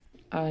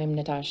I'm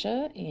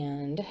Natasha,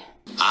 and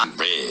I'm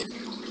Red.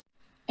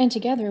 And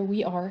together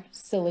we are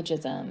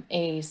Syllogism,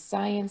 a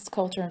science,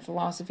 culture, and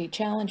philosophy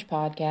challenge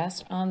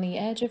podcast on the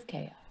edge of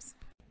chaos.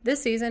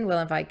 This season, we'll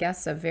invite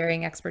guests of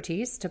varying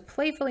expertise to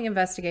playfully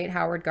investigate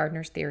Howard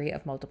Gardner's theory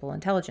of multiple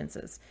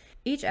intelligences.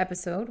 Each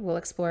episode will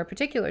explore a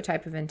particular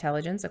type of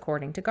intelligence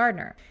according to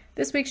Gardner.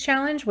 This week's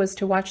challenge was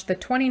to watch the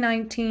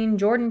 2019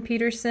 Jordan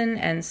Peterson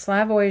and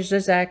Slavoj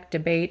Zizek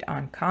debate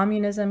on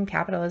communism,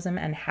 capitalism,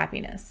 and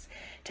happiness.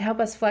 To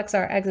help us flex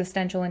our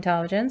existential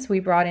intelligence,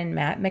 we brought in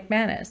Matt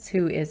McManus,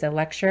 who is a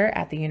lecturer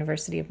at the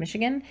University of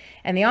Michigan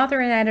and the author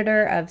and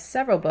editor of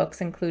several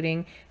books,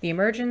 including The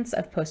Emergence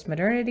of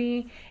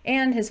Postmodernity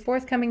and his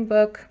forthcoming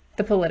book,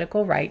 The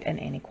Political Right and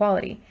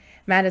Inequality.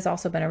 Matt has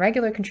also been a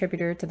regular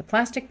contributor to the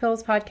Plastic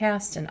Pills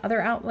podcast and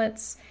other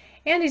outlets,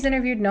 and he's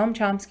interviewed Noam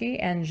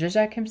Chomsky and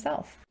Zizek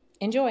himself.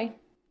 Enjoy!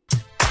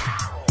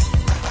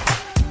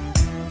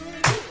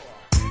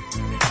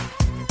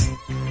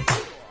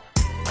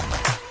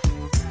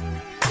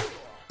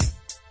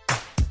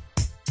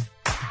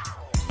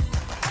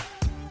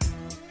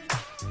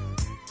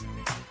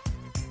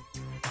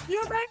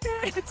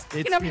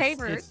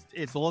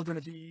 It's all going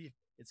to be.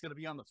 It's going to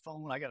be on the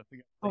phone. I got to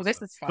figure. Oh,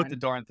 this is fun. Put the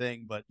darn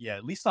thing, but yeah,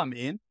 at least I'm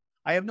in.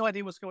 I have no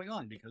idea what's going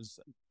on because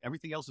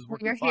everything else is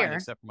working fine here.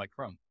 except for my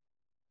Chrome.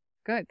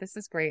 Good. This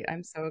is great.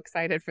 I'm so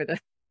excited for this.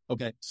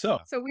 Okay, so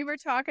we were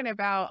talking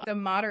about the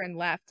modern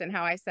left and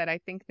how I said I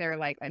think they're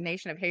like a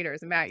nation of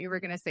haters. Matt, you were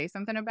going to say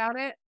something about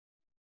it?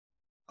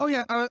 Oh,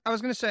 yeah. I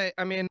was going to say,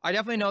 I mean, I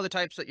definitely know the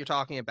types that you're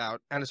talking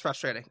about, and it's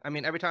frustrating. I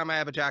mean, every time I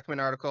have a Jackman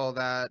article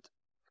that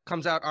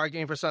comes out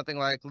arguing for something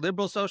like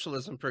liberal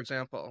socialism, for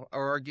example,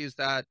 or argues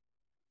that,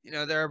 you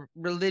know, there are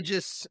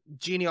religious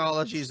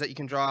genealogies that you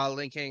can draw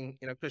linking,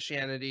 you know,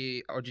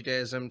 Christianity or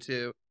Judaism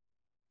to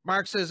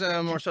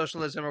Marxism or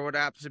socialism or what it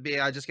happens to be.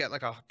 I just get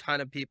like a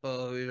ton of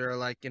people who are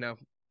like, you know,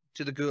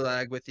 to the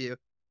gulag with you.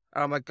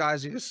 I'm like,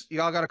 guys,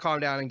 you all got to calm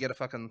down and get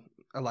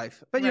a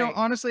life. But, you know,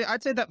 honestly,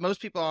 I'd say that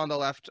most people on the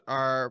left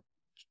are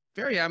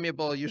very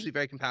amiable, usually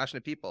very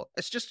compassionate people.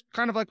 It's just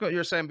kind of like what you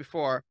were saying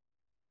before.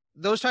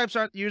 Those types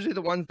aren't usually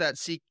the ones that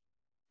seek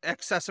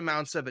excess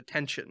amounts of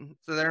attention.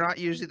 So they're not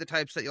usually the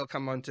types that you'll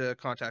come into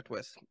contact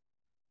with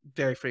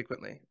very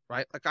frequently,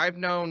 right? Like I've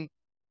known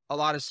a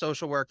lot of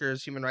social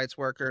workers, human rights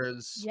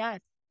workers,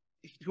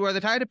 who are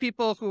the type of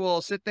people who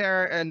will sit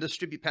there and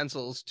distribute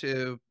pencils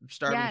to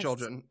starving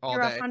children all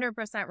day. You're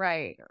 100%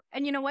 right.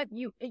 And you know what?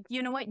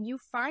 You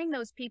find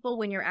those people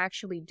when you're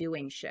actually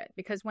doing shit.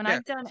 Because when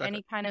I've done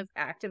any kind of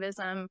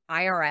activism,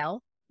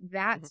 IRL,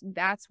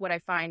 that's what I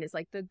find is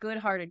like the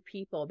good-hearted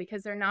people,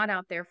 because they're not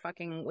out there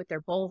fucking with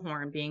their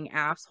bullhorn being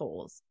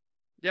assholes.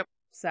 Yep.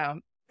 So,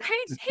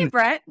 hey,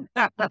 Brett.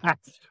 No,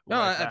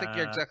 I think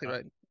you're exactly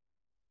right.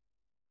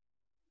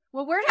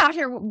 Well, we're out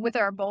here with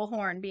our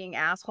bullhorn being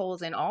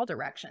assholes in all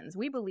directions.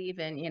 We believe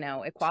in, you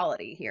know,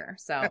 equality here.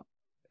 So,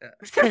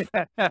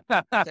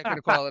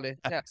 equality.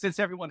 Yeah. Since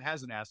everyone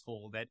has an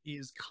asshole, that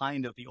is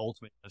kind of the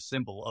ultimate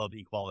symbol of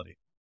equality.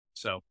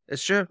 So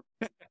it's true.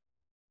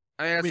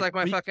 I mean, it's like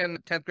my fucking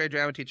 10th grade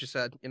drama teacher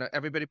said, you know,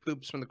 everybody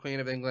poops from the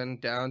Queen of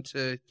England down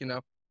to, you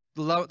know,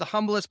 the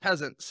humblest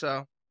peasant.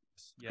 So,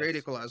 great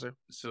equalizer.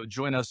 So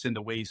join us in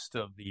the waste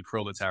of the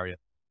proletariat.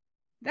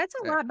 That's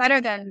a lot better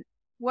than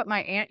what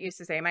my aunt used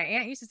to say. My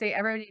aunt used to say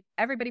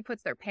everybody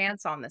puts their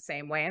pants on the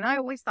same way. And I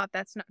always thought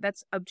that's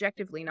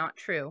objectively not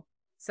true.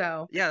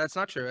 So yeah, that's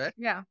not true, right?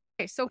 Yeah.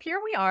 Okay, so here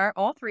we are,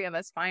 all three of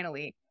us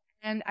finally.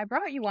 And I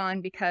brought you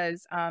on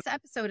because this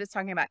episode is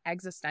talking about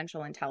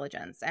existential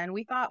intelligence. And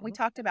we thought we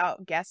talked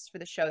about guests for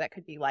the show that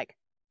could be like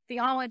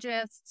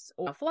theologists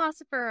or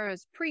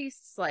philosophers,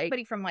 priests, like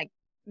anybody from like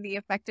the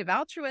effective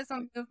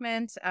altruism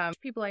movement,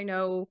 people I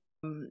know,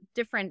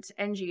 different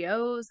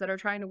NGOs that are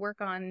trying to work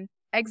on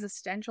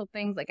existential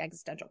things like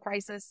existential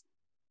crisis.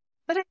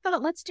 But I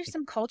thought, let's do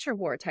some culture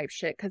war type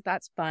shit because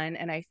that's fun.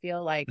 And I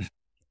feel like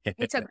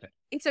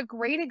it's a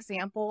great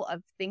example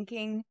of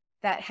thinking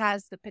that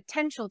has the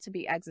potential to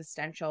be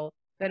existential,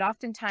 but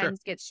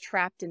oftentimes gets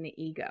trapped in the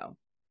ego.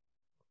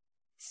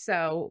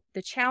 So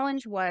the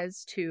challenge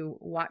was to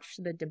watch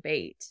the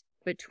debate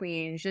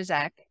between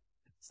Slavoj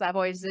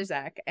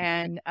Zizek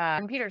and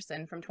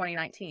Peterson from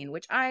 2019,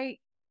 which I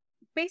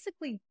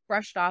basically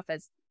brushed off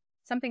as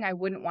something I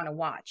wouldn't want to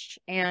watch.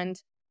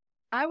 And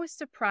I was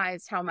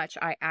surprised how much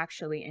I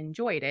actually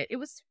enjoyed it. It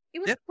was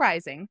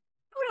surprising.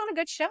 Put on a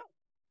good show.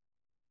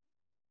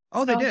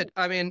 Oh, they did.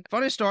 I mean,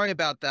 funny story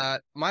about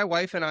that. My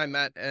wife and I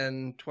met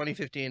in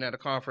 2015 at a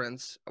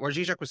conference where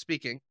Zizek was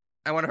speaking.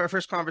 And one of our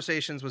first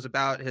conversations was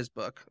about his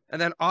book.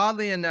 And then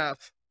oddly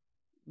enough,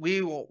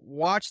 we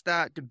watched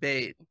that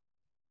debate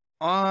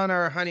on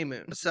our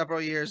honeymoon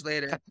several years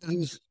later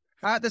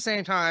at the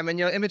same time. And,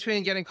 you know, in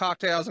between getting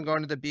cocktails and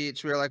going to the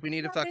beach, we were like, we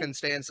need to fucking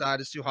stay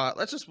inside. It's too hot.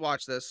 Let's just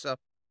watch this. So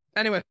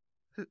anyway,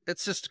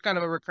 it's just kind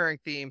of a recurring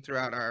theme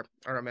throughout our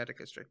romantic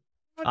history.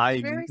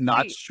 I'm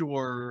not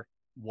sure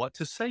what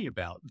to say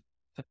about.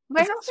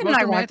 My husband and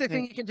I romantic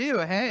thing you can do.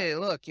 Hey,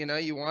 look, you know,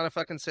 you want to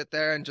fucking sit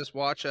there and just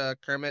watch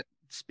Kermit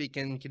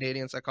speaking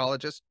Canadian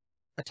psychologist.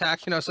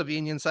 attack,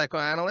 Slovenian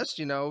psychoanalyst,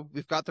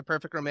 we've got the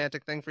perfect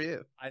romantic thing for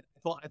you. I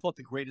thought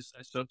the greatest,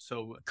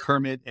 so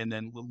Kermit, and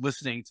then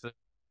listening to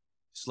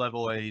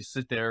Slavoy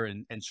sit there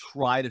and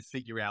try to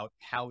figure out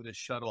how to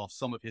shut off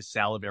some of his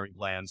salivary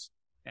glands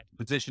and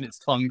position his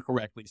tongue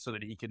correctly so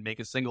that he can make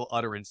a single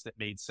utterance that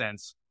made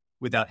sense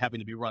without having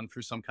to be run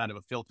through some kind of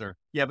a filter.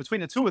 Yeah,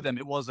 between the two of them,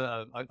 it was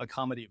a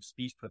comedy of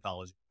speech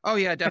pathology. Oh,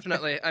 yeah,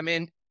 definitely. I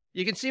mean,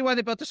 you can see why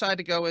they both decided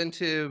to go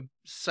into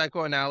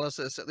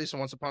psychoanalysis, at least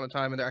once upon a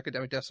time in their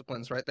academic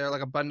disciplines, right? They're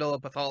like a bundle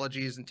of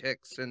pathologies and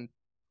tics and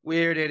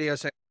weird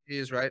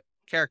idiosyncrasies, right?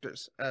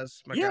 Characters,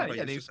 as my grandpa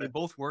used to say. They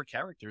both were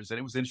characters. And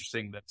it was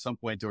interesting that at some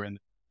point during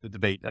the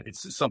debate,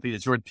 it's something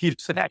that Jordan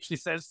Peterson actually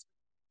says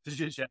to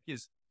Zizek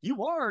is,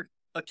 you are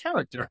a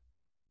character.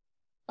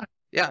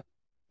 Yeah.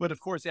 But of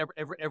course,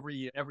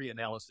 every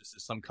analysis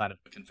is some kind of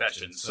a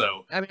confession.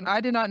 So, I mean, I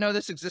did not know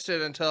this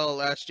existed until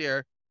last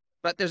year,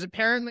 but there's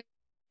apparently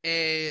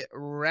a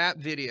rap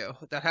video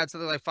that had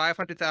something like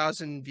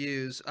 500,000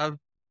 views of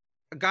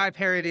a guy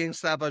parodying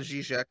Slavoj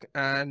Zizek,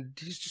 and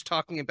he's just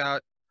talking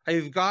about how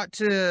you've got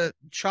to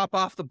chop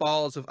off the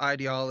balls of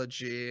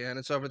ideology, and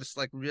it's over this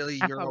like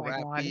really Euro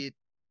rap beat.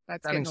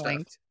 That's getting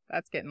linked.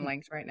 That's getting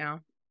linked right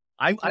now.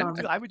 I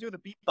would do the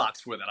beatbox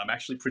for that. I'm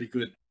actually pretty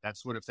good at that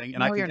sort of thing.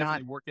 And I can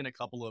definitely work in a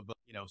couple of,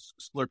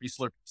 slurpy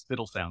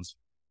spittle sounds.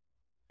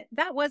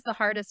 That was the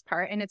hardest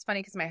part. And it's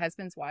funny because my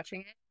husband's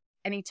watching it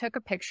and he took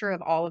a picture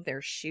of all of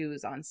their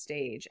shoes on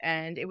stage.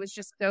 And it was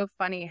just so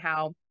funny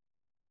how,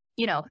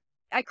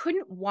 I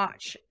couldn't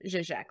watch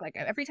Zizek. Like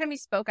every time he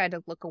spoke, I had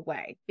to look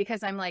away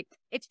because I'm like,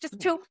 it's just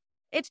too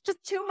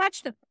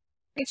much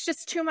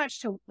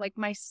to like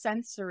my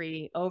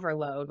sensory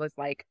overload was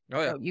like,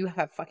 oh, you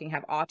have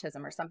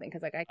autism or something.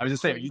 Cause like, I was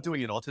just saying, are you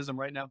doing an autism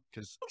right now?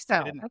 Cause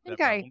I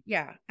think I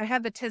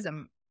have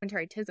the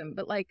momentary tism,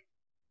 but like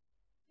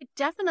it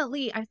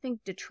definitely, I think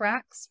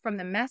detracts from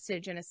the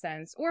message in a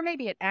sense, or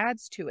maybe it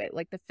adds to it,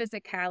 like the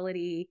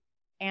physicality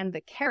and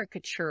the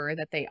caricature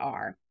that they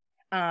are.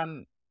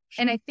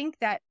 And I think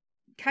that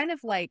kind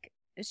of like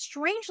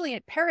strangely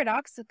and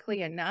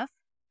paradoxically enough,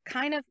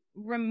 kind of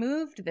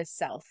removed the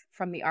self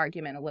from the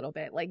argument a little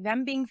bit, like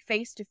them being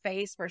face to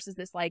face versus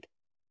this like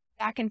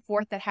back and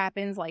forth that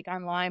happens like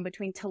online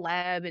between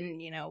Taleb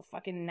and,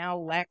 fucking now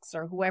Lex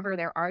or whoever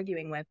they're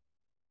arguing with.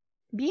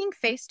 Being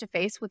face to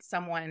face with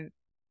someone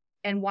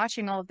and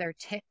watching all of their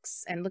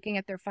tics and looking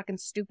at their fucking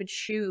stupid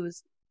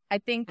shoes, I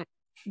think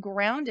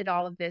grounded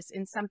all of this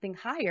in something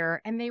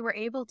higher, and they were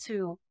able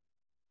to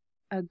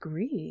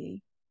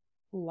agree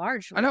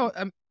largely. I know.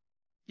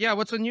 Yeah,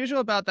 what's unusual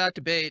about that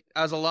debate,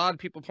 as a lot of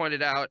people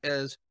pointed out,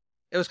 is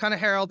it was kind of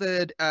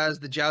heralded as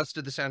the joust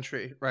of the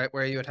century, right?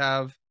 Where you would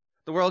have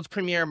the world's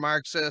premier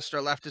Marxist or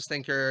leftist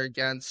thinker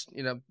against,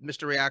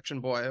 Mr. Reaction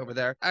Boy over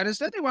there. And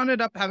instead, they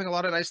wound up having a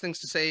lot of nice things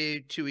to say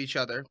to each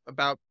other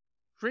about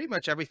pretty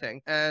much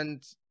everything.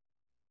 And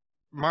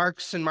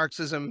Marx and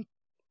Marxism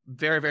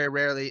very, very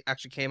rarely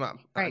actually came up.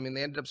 Right. I mean,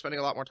 they ended up spending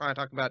a lot more time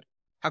talking about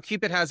how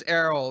Cupid has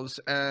arrows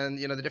and,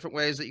 the different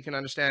ways that you can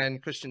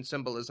understand Christian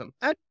symbolism.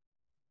 And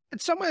in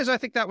some ways, I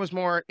think that was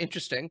more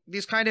interesting.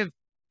 These kind of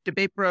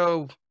debate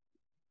bro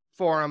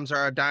forums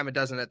are a dime a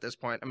dozen at this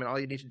point. I mean, all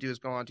you need to do is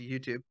go onto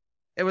YouTube.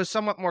 It was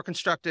somewhat more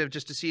constructive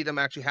just to see them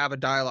actually have a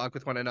dialogue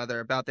with one another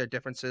about their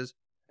differences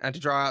and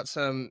to draw out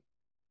some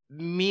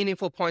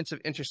meaningful points of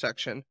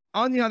intersection.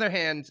 On the other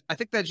hand, I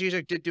think that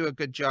Zizek did do a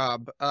good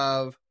job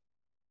of,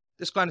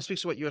 this kind of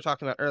speaks to what you were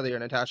talking about earlier,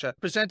 Natasha,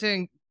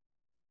 presenting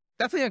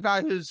definitely a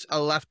guy who's a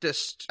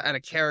leftist and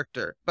a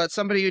character, but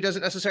somebody who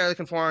doesn't necessarily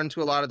conform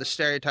to a lot of the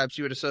stereotypes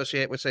you would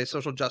associate with, say,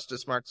 social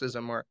justice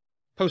Marxism or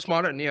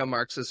postmodern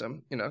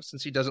neo-Marxism.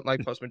 Since he doesn't like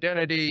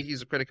postmodernity,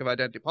 he's a critic of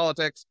identity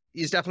politics.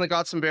 He's definitely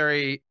got some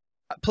very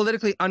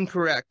politically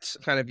incorrect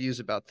kind of views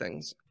about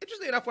things.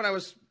 Interestingly enough, when I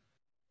was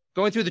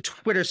going through the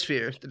Twitter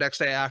sphere the next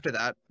day after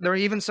that, there were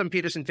even some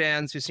Peterson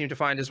fans who seemed to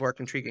find his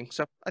work intriguing.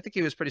 So I think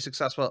he was pretty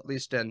successful, at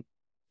least in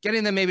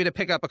getting them maybe to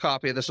pick up a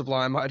copy of The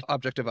Sublime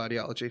Object of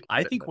Ideology.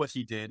 I think what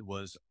he did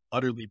was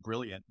utterly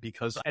brilliant,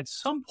 because at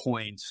some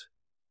point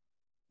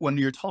when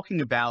you're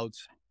talking about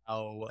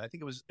how, I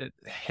think it was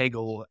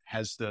Hegel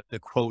has the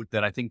quote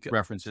that I think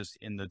references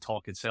in the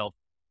talk itself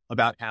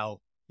about how,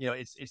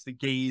 it's the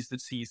gaze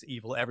that sees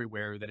evil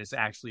everywhere that is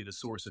actually the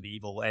source of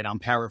evil. And I'm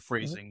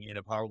paraphrasing in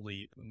a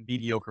probably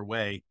mediocre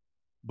way.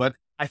 But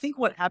I think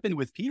what happened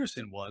with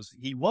Peterson was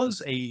he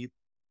was a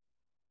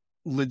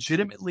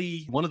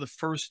legitimately one of the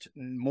first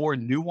more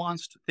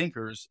nuanced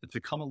thinkers to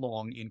come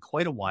along in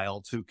quite a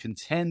while to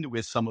contend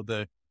with some of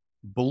the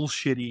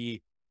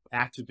bullshitty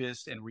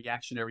activist and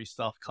reactionary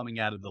stuff coming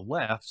out of the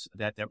left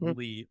that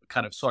really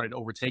kind of started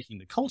overtaking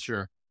the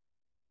culture.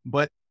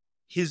 But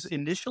his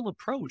initial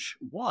approach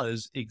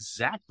was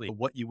exactly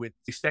what you would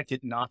expect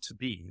it not to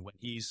be. When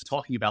he's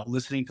talking about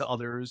listening to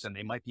others and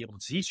they might be able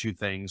to teach you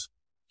things,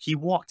 he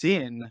walked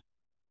in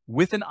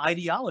with an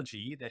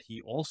ideology that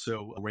he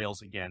also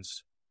rails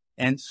against,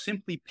 and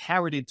simply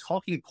parroted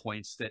talking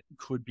points that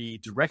could be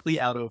directly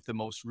out of the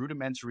most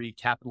rudimentary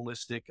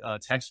capitalistic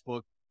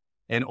textbook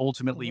and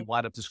ultimately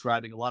wound up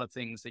describing a lot of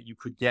things that you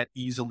could get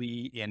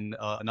easily in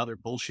another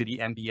bullshitty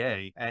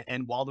MBA.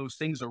 And while those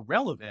things are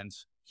relevant,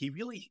 he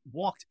really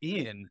walked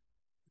in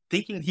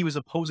thinking he was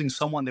opposing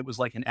someone that was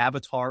like an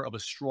avatar of a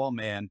straw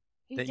man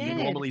that you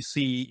normally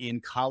see in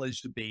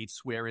college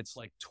debates, where it's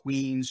like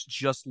tweens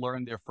just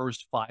learned their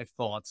first 5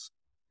 thoughts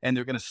and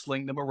they're going to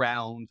sling them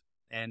around.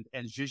 And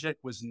Zizek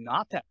was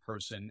not that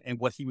person. And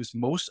what he was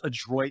most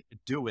adroit at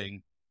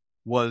doing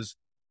was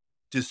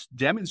just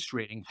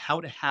demonstrating how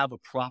to have a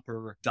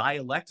proper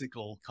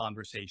dialectical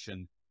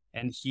conversation.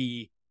 And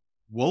he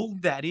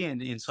wove that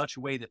in such a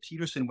way that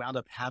Peterson wound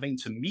up having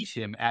to meet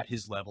him at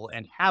his level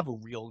and have a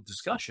real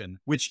discussion,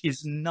 which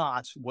is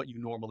not what you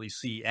normally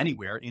see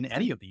anywhere in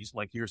any of these,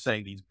 like you're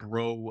saying, these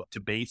bro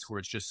debates where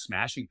it's just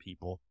smashing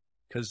people,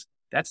 because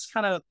that's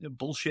kind of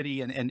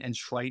bullshitty and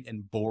trite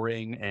and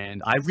boring.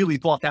 And I really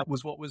thought that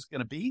was what was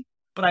going to be.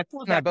 But I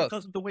thought that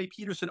because of the way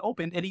Peterson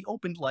opened, and he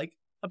opened like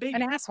a baby.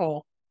 An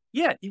asshole.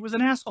 Yeah, he was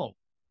an asshole.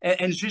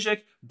 And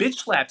Zizek bitch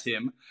slapped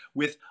him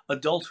with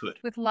adulthood.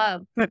 With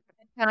love.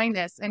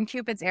 Kindness and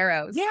Cupid's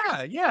arrows.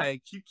 Yeah.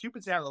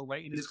 Cupid's arrow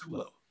right in his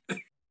culo.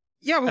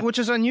 Yeah, which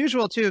is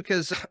unusual too,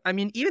 because I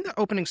mean, even the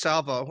opening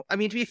salvo. I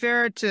mean, to be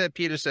fair to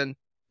Peterson,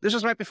 this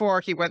was right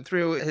before he went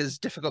through his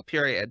difficult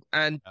period,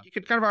 and you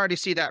could kind of already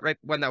see that right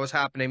when that was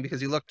happening,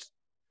 because he looked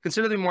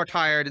considerably more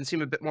tired and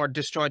seemed a bit more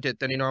disjointed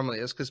than he normally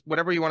is. Because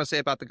whatever you want to say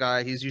about the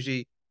guy, he's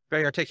usually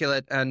very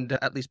articulate and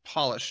at least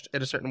polished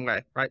in a certain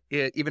way, right?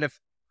 Even if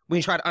when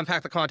you try to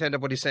unpack the content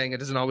of what he's saying, it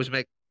doesn't always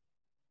make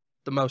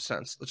the most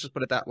sense. Let's just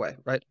put it that way,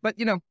 right? But,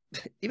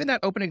 even that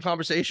opening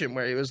conversation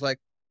where he was like,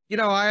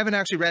 I haven't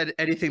actually read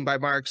anything by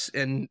Marx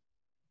in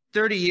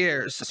 30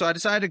 years. So I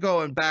decided to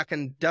go back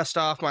and dust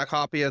off my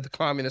copy of the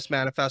Communist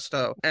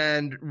Manifesto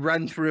and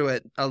run through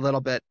it a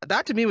little bit.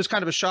 That to me was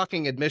kind of a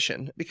shocking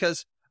admission,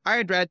 because I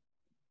had read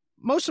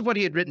most of what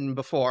he had written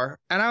before,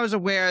 and I was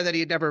aware that he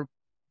had never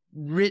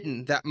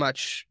written that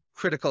much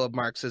critical of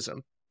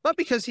Marxism. But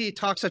because he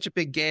talked such a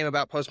big game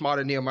about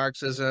postmodern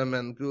neo-Marxism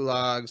and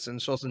gulags and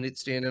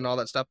Solzhenitsyn and all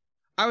that stuff,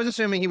 I was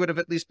assuming he would have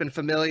at least been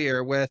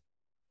familiar with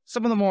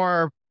some of the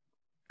more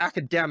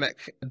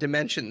academic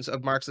dimensions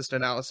of Marxist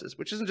analysis,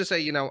 which isn't to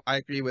say, I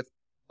agree with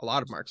a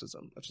lot of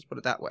Marxism. Let's just put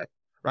it that way,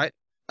 right?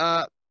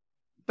 But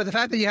the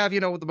fact that you have,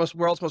 the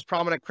world's most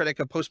prominent critic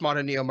of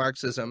postmodern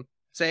neo-Marxism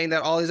saying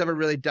that all he's ever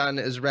really done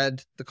is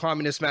read the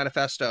Communist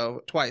Manifesto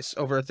twice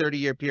over a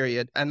 30-year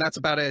period, and that's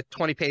about a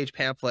 20-page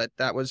pamphlet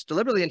that was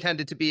deliberately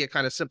intended to be a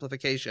kind of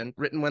simplification,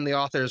 written when the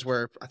authors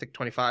were, I think,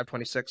 25,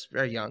 26,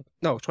 very young.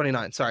 No,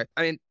 29, sorry.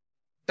 I mean,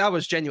 that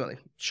was genuinely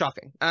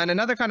shocking. And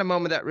another kind of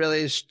moment that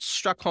really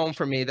struck home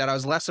for me that I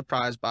was less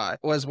surprised by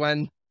was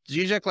when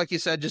Zizek, like you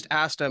said, just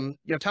asked him,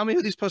 tell me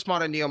who these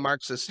postmodern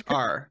neo-Marxists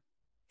are.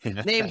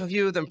 Name a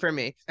few of them for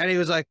me. And he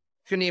was like,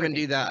 couldn't even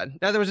do that.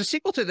 Now, there was a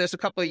sequel to this a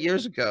couple of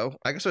years ago,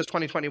 I guess it was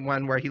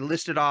 2021, where he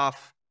listed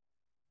off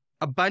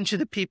a bunch of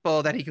the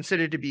people that he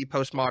considered to be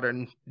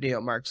postmodern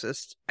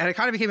neo-Marxists. And it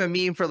kind of became a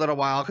meme for a little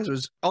while because it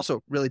was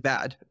also really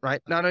bad, right?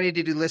 Not only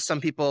did he list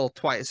some people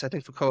twice, I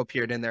think Foucault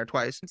appeared in there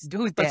twice,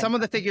 but some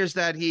of the figures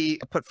that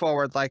he put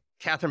forward, like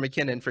Catherine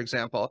McKinnon, for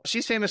example,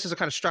 she's famous as a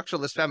kind of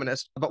structuralist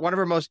feminist, but one of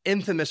her most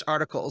infamous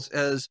articles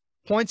is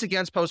Points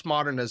Against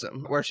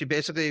Postmodernism, where she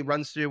basically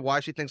runs through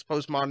why she thinks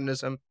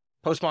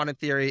postmodern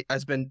theory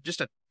has been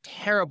just a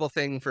terrible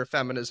thing for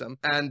feminism,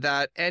 and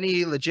that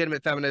any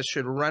legitimate feminist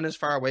should run as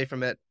far away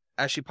from it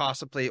as he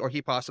possibly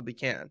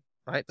can,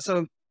 right?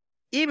 So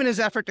even his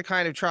effort to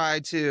kind of try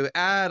to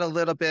add a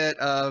little bit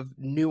of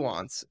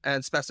nuance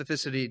and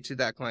specificity to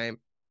that claim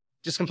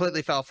just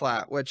completely fell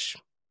flat, which...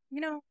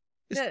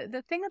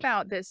 the thing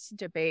about this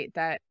debate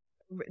that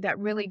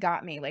really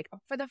got me, like,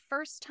 for the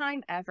first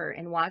time ever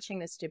in watching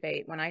this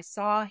debate, when I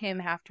saw him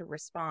have to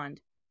respond,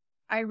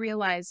 I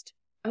realized,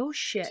 oh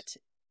shit,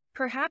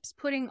 perhaps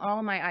putting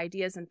all my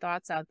ideas and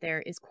thoughts out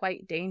there is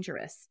quite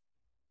dangerous.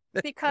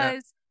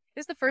 Because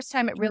this is the first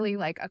time it really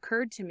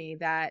occurred to me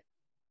that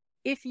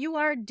if you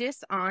are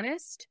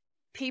dishonest,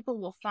 people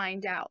will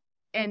find out.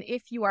 And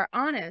if you are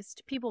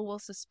honest, people will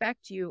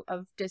suspect you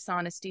of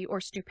dishonesty or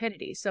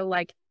stupidity. So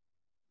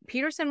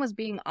Peterson was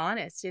being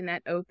honest in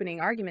that opening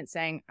argument,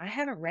 saying, I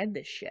haven't read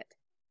this shit,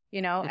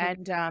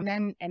 and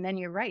then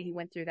you're right. He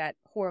went through that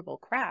horrible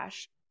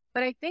crash.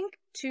 But I think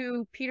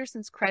to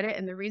Peterson's credit,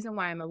 and the reason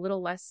why I'm a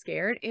little less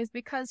scared is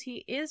because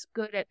he is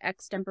good at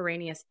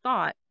extemporaneous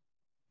thought,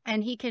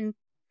 and he can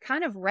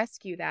kind of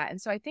rescue that.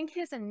 And so I think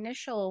his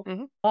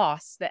initial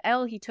loss, the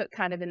L he took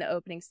kind of in the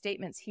opening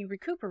statements, he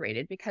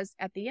recuperated, because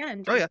at the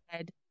end he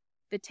said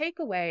the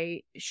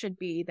takeaway should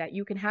be that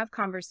you can have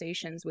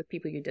conversations with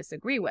people you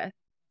disagree with.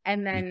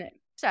 And then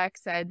Zizek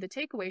said the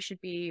takeaway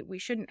should be we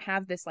shouldn't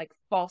have this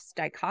false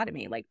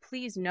dichotomy.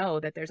 Please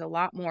know that there's a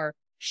lot more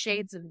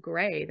shades of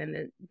gray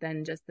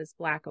than just this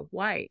black of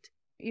white.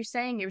 You're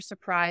saying you're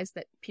surprised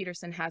that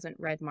Peterson hasn't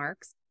read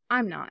Marx.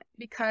 I'm not,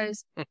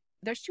 because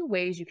there's 2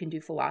 ways you can do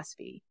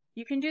philosophy.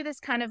 You can do this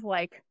kind of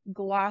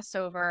gloss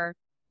over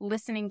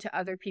listening to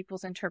other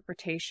people's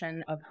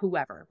interpretation of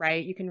whoever,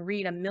 right? You can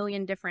read a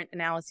million different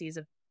analyses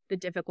of the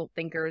difficult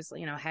thinkers,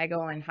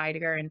 Hegel and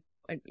Heidegger, and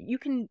You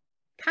can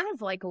kind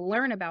of like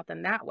learn about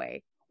them that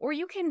way, or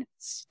you can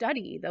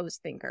study those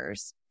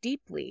thinkers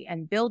deeply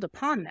and build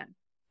upon them.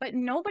 But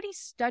nobody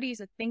studies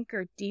a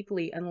thinker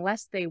deeply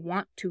unless they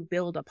want to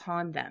build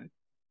upon them.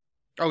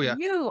 Oh, yeah.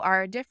 You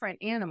are a different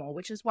animal,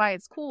 which is why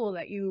it's cool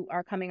that you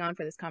are coming on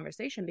for this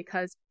conversation,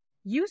 because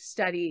you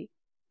study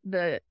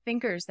the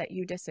thinkers that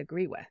you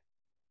disagree with.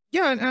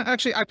 Yeah, and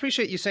actually, I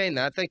appreciate you saying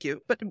that. Thank you.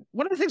 But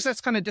one of the things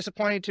that's kind of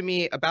disappointing to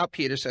me about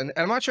Peterson,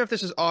 and I'm not sure if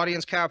this is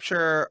audience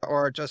capture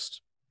or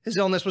just his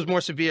illness was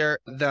more severe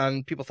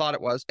than people thought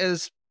it was,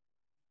 is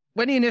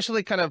when he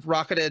initially kind of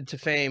rocketed to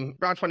fame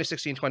around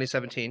 2016,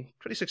 2017,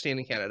 2016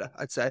 in Canada,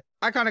 I'd say,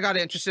 I kind of got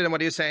interested in what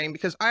he was saying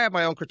because I have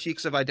my own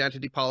critiques of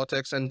identity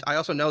politics, and I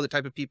also know the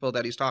type of people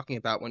that he's talking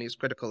about when he's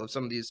critical of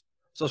some of these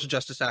social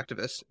justice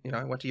activists. You know,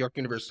 I went to York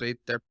University.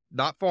 They're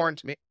not foreign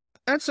to me.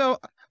 And so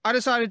I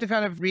decided to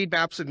kind of read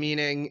Maps of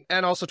Meaning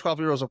and also 12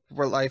 Rules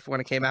for Life when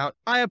it came out.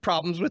 I have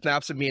problems with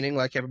Maps of Meaning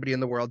like everybody in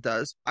the world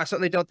does. I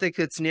certainly don't think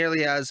it's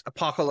nearly as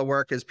apocalyptic a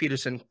work as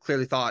Peterson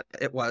clearly thought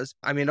it was.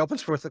 I mean, it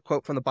opens with a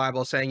quote from the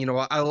Bible saying, you know,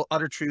 I will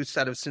utter truths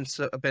that have since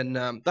been,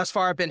 thus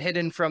far have been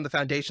hidden from the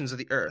foundations of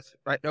the earth,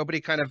 right? Nobody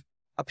kind of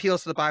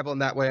appeals to the Bible in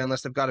that way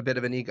unless they've got a bit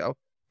of an ego.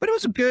 But it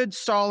was a good,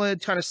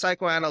 solid kind of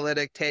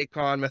psychoanalytic take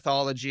on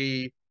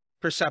mythology,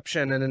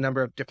 perception, and a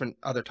number of different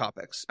other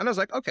topics. And I was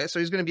like, okay, so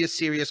he's going to be a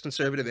serious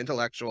conservative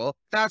intellectual.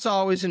 That's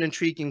always an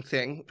intriguing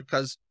thing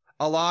because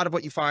a lot of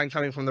what you find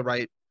coming from the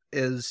right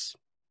is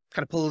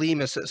kind of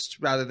polemicist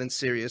rather than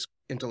serious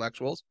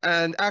intellectuals.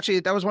 And actually,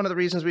 that was one of the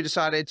reasons we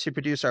decided to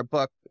produce our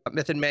book,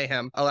 Myth and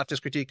Mayhem, a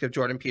leftist critique of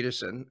Jordan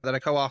Peterson, that I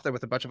co-authored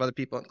with a bunch of other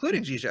people,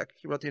 including Zizek.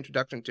 He wrote the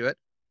introduction to it.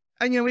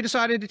 And, you know, we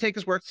decided to take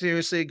his work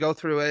seriously, go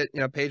through it, you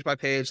know, page by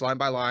page, line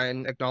by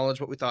line, acknowledge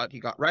what we thought he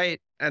got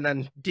right, and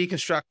then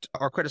deconstruct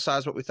or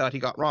criticize what we thought he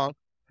got wrong.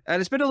 And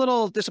it's been a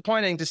little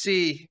disappointing to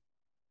see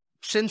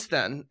since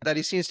then that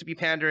he seems to be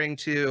pandering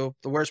to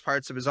the worst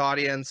parts of his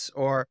audience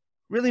or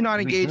really not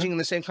engaging in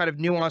the same kind of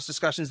nuanced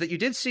discussions that you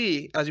did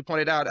see, as you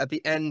pointed out, at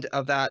the end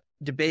of that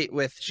debate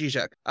with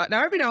Zizek.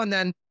 Now, every now and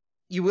then,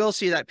 you will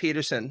see that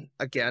Peterson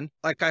again.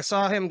 Like I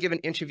saw him give an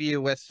interview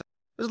with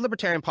it was a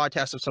libertarian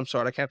podcast of some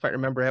sort. I can't quite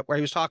remember it, where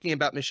he was talking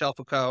about Michel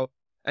Foucault.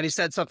 And he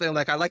said something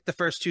like, I like the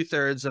first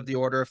 2/3 of The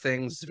Order of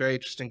Things. It's a very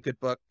interesting, good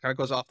book. Kind of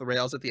goes off the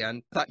rails at the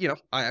end. I thought, you know,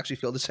 I actually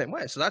feel the same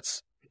way. So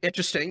that's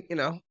interesting. You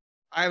know,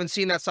 I haven't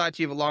seen that side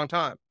to you in a long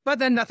time. But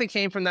then nothing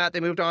came from that.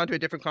 They moved on to a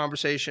different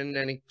conversation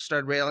and he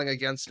started railing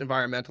against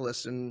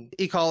environmentalists and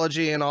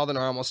ecology and all the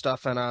normal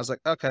stuff. And I was like,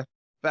 okay.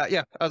 But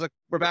yeah, I was like,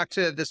 we're back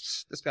to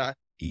this guy.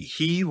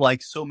 He,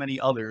 like so many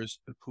others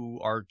who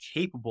are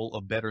capable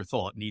of better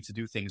thought, need to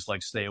do things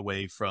like stay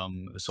away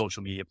from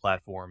social media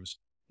platforms.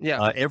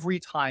 Yeah. Every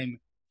time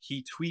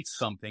he tweets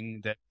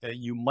something that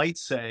you might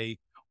say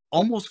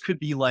almost could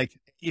be like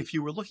if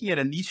you were looking at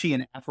a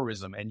Nietzschean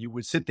aphorism and you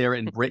would sit there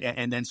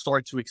and then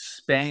start to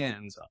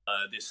expand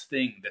this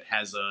thing that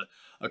has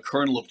a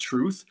kernel of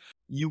truth.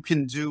 You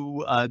can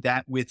do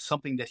that with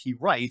something that he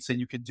writes, and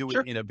you can do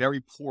it in a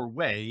very poor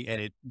way.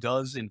 And it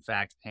does, in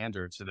fact,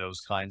 pander to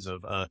those kinds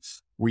of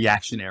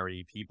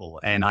reactionary people.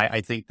 And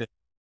I think that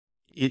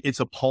it's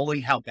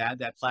appalling how bad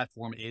that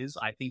platform is.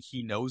 I think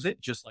he knows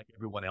it just like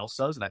everyone else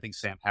does. And I think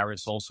Sam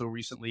Harris also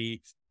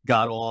recently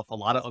got off. A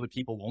lot of other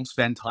people won't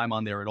spend time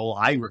on there at all.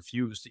 I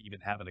refuse to even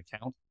have an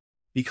account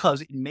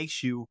because it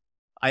makes you,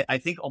 I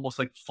think, almost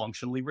like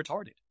functionally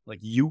retarded. Like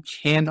you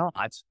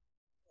cannot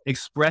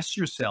express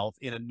yourself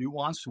in a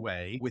nuanced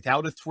way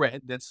without a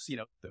thread that's,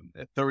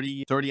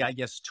 30, I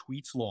guess,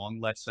 tweets long,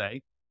 let's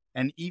say.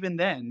 And even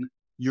then,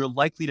 you're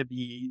likely to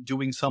be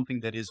doing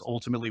something that is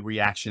ultimately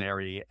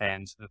reactionary,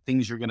 and the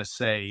things you're going to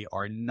say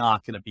are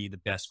not going to be the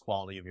best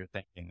quality of your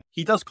thinking.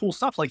 He does cool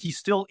stuff, like he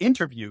still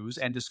interviews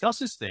and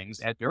discusses things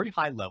at very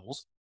high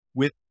levels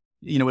with,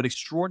 an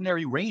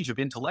extraordinary range of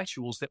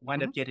intellectuals that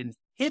wind up getting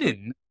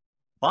hidden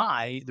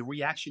by the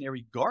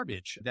reactionary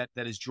garbage that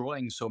is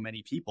drawing so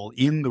many people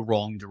in the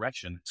wrong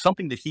direction.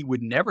 Something that he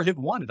would never have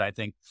wanted, I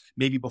think,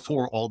 maybe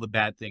before all the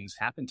bad things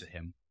happened to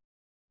him.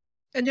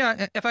 And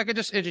yeah, if I could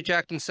just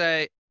interject and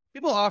say,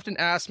 people often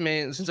ask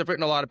me, since I've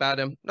written a lot about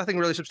him, nothing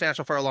really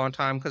substantial for a long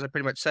time because I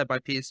pretty much said my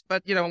piece.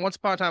 But, once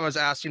upon a time I was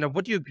asked,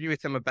 what do you agree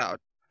with him about?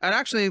 And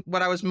actually,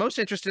 what I was most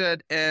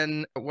interested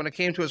in when it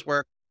came to his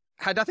work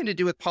had nothing to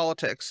do with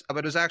politics, but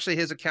it was actually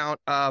his account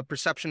of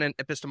perception and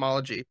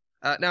epistemology.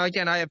 Now,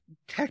 again, I have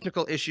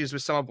technical issues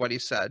with some of what he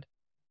said.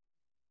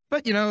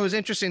 But, it was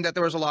interesting that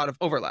there was a lot of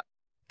overlap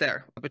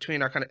there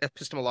between our kind of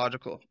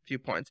epistemological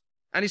viewpoints.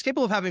 And he's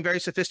capable of having very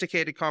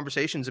sophisticated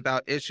conversations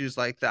about issues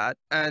like that.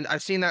 And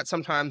I've seen that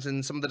sometimes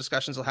in some of the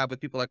discussions I'll have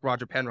with people like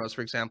Roger Penrose,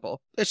 for example.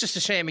 It's just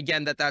a shame,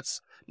 again, that that's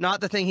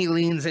not the thing he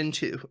leans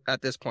into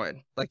at this point.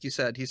 Like you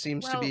said, he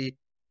seems to be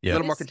a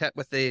little more content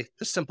with the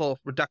simple,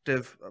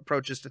 reductive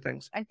approaches to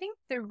things. I think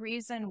the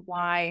reason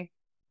why,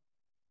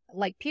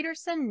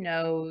 Peterson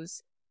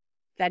knows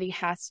that he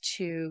has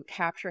to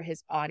capture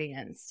his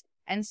audience.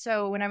 And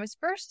so when I was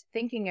first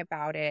thinking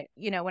about it,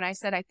 when I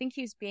said I think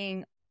he's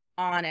being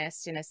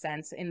honest in a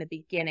sense in the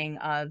beginning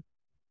of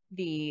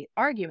the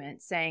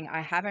argument, saying I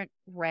haven't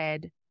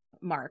read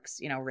Marx,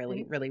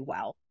 really, really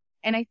well.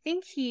 And I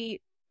think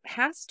he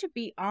has to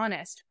be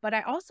honest, but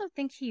I also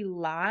think he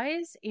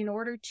lies in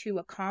order to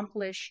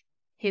accomplish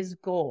his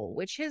goal,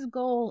 which his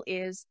goal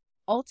is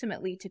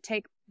ultimately to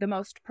take the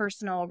most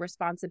personal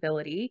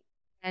responsibility.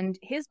 And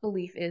his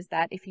belief is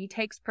that if he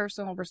takes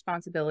personal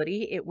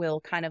responsibility, it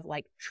will kind of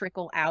like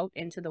trickle out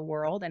into the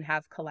world and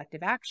have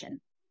collective action.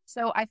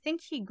 So I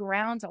think he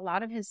grounds a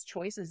lot of his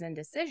choices and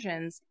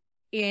decisions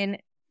in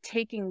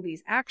taking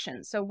these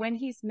actions. So when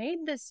he's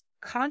made this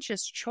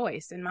conscious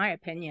choice, in my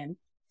opinion,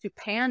 to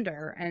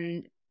pander,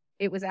 and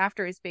it was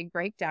after his big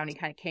breakdown, he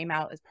kind of came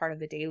out as part of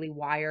the Daily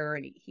Wire,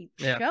 and he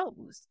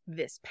chose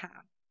this path.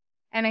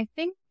 And I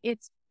think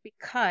it's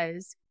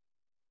because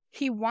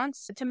he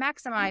wants to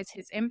maximize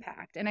his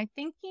impact. And I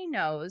think he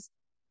knows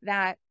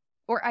that,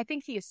 or I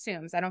think he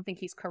assumes, I don't think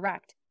he's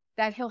correct,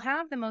 that he'll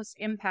have the most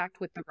impact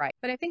with the right.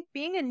 But I think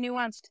being a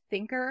nuanced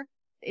thinker,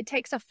 it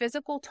takes a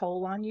physical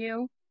toll on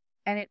you.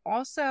 And it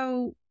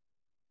also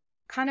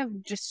kind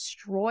of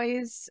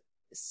destroys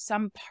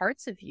some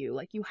parts of you.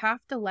 Like, you have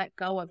to let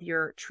go of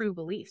your true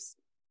beliefs.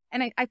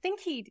 And I think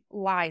he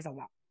lies a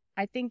lot.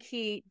 I think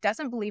he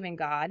doesn't believe in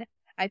God.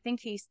 I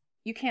think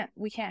we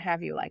can't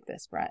have you like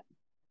this, Brett.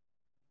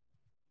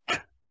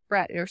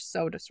 Brett, you're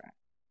so distracted.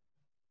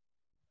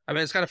 I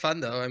mean, it's kind of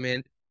fun though. I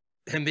mean,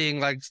 him being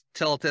like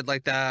tilted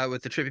like that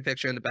with the trippy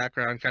picture in the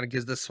background kind of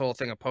gives this whole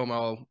thing a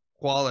Pomo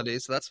quality.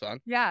 So that's fun.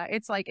 Yeah,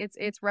 it's like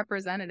it's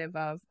representative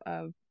of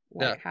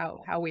like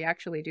how we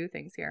actually do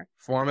things here.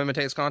 Form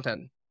imitates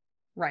content.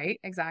 Right,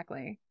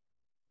 exactly.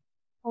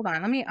 Hold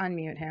on, let me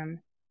unmute him.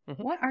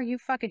 What are you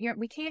fucking?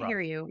 We can't hear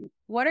you.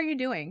 What are you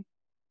doing?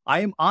 I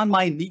am on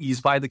my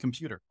knees by the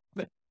computer.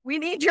 We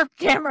need your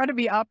camera to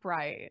be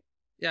upright.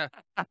 Yeah.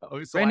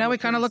 So right now we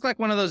kind of look like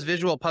one of those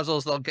visual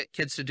puzzles they'll get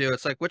kids to do.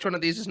 It's like, which one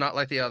of these is not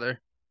like the other?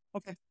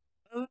 Okay.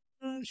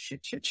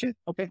 Shit.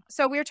 Okay.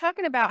 So we were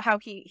talking about how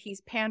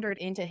he's pandered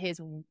into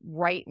his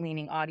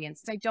right-leaning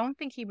audience. I don't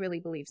think he really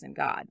believes in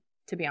God,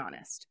 to be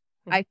honest.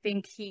 I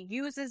think he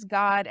uses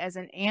God as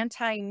an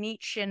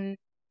anti-Nietzschean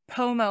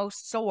Pomo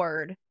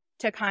sword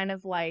to kind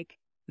of like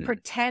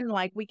pretend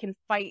like we can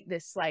fight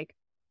this like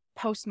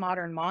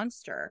postmodern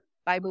monster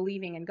by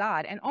believing in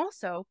God. And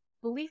also,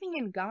 believing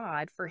in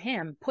God for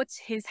him puts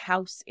his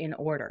house in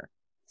order,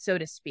 so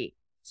to speak.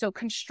 So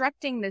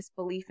constructing this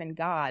belief in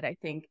God, I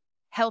think,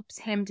 helps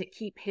him to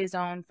keep his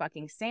own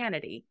fucking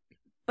sanity.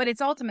 But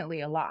it's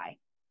ultimately a lie.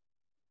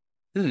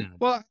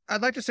 Well,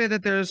 I'd like to say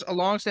that there's a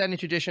long-standing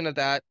tradition of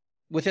that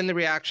within the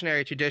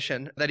reactionary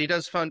tradition that he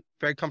does find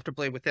very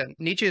comfortably within.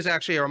 Nietzsche is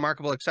actually a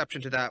remarkable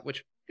exception to that, which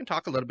we can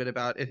talk a little bit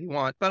about if you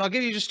want. But I'll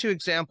give you just two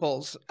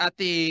examples at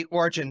the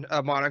origin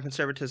of modern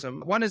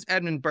conservatism. One is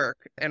Edmund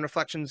Burke and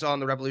Reflections on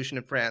the Revolution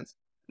in France.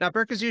 Now,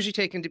 Burke is usually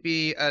taken to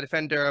be a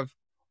defender of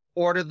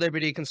ordered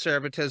liberty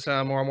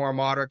conservatism or a more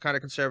moderate kind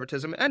of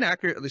conservatism, and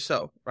accurately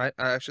so, right?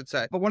 I should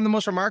say. But one of the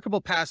most remarkable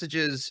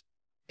passages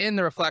in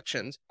the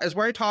Reflections is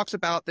where he talks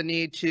about the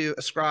need to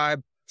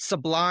ascribe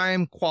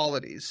sublime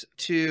qualities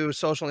to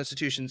social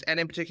institutions, and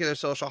in particular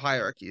social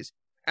hierarchies.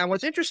 And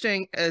what's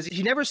interesting is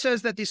he never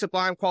says that these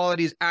sublime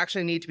qualities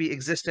actually need to be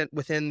existent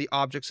within the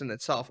objects in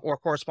itself or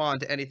correspond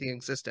to anything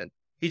existent.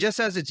 He just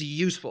says it's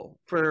useful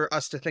for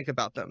us to think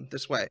about them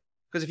this way.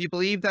 Because if you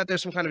believe that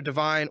there's some kind of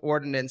divine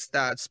ordinance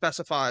that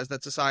specifies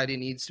that society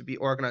needs to be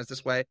organized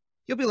this way,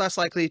 you'll be less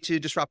likely to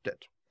disrupt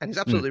it. And he's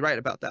absolutely right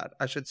about that,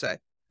 I should say.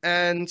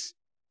 And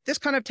this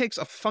kind of takes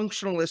a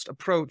functionalist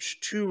approach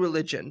to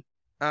religion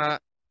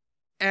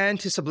and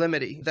to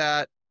sublimity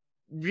that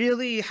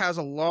really has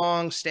a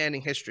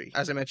long-standing history,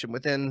 as I mentioned,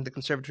 within the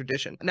conservative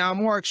tradition. Now, a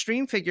more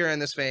extreme figure in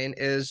this vein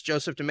is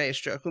Joseph de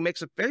Maistre, who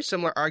makes a very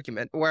similar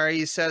argument where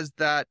he says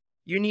that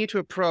you need to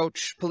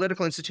approach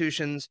political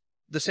institutions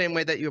the same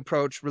way that you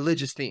approach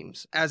religious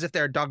themes, as if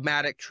they're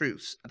dogmatic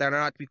truths that are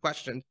not to be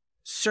questioned,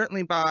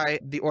 certainly by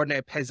the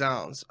ordinary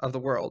paysans of the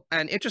world.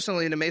 And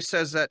interestingly, de Maistre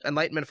says that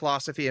Enlightenment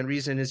philosophy and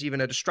reason is even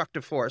a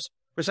destructive force,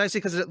 precisely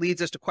because it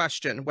leads us to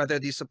question whether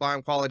these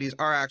sublime qualities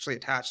are actually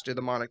attached to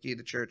the monarchy,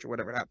 the church, or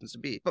whatever it happens to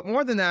be. But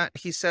more than that,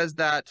 he says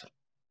that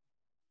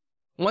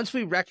once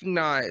we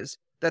recognize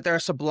that there are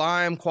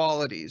sublime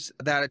qualities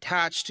that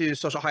attach to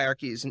social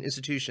hierarchies and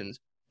institutions,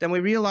 then we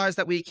realize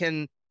that we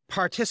can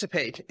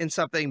participate in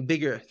something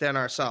bigger than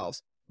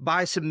ourselves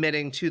by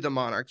submitting to the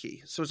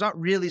monarchy. So it's not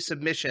really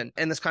submission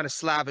in this kind of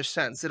slavish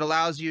sense. It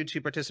allows you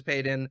to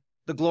participate in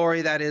the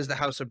glory that is the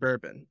House of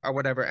Bourbon or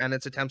whatever, and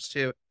its attempts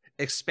to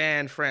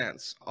expand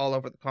France all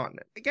over the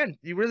continent. Again,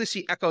 you really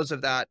see echoes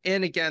of that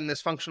in, again,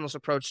 this functionalist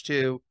approach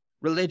to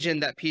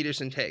religion that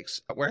Peterson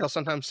takes, where he'll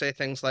sometimes say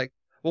things like,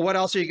 well, what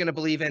else are you going to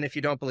believe in if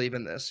you don't believe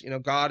in this? You know,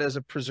 God is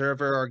a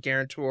preserver or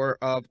guarantor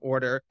of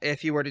order.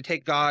 If you were to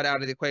take God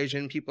out of the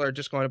equation, people are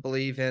just going to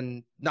believe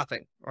in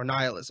nothing or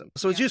nihilism.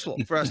 So it's useful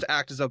for us to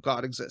act as though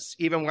God exists,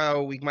 even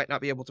though we might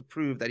not be able to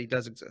prove that he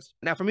does exist.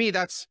 Now, for me,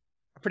 that's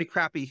a pretty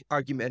crappy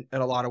argument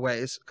in a lot of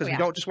ways, because we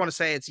don't just want to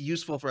say it's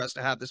useful for us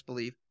to have this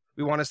belief.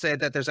 We want to say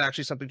that there's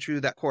actually something true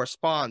that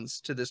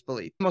corresponds to this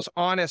belief. The most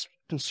honest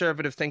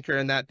conservative thinker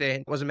in that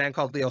day was a man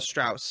called Leo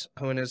Strauss,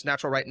 who in his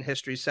Natural Right and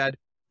History said,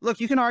 look,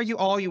 you can argue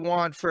all you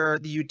want for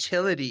the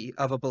utility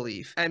of a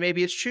belief. And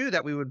maybe it's true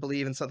that we would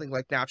believe in something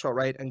like natural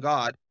right and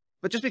God.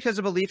 But just because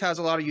a belief has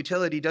a lot of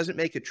utility doesn't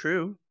make it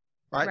true,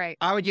 right? Right.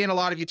 I would gain a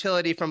lot of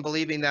utility from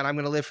believing that I'm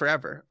going to live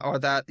forever, or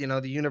that,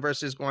 the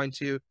universe is going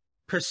to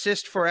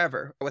persist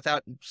forever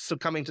without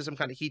succumbing to some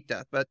kind of heat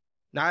death. But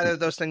neither of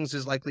those things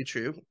is likely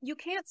true. You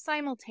can't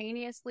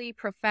simultaneously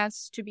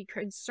profess to be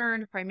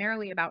concerned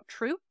primarily about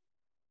truth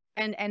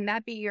and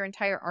that be your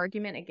entire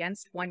argument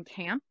against one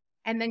camp,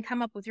 and then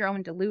come up with your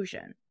own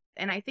delusion.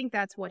 And I think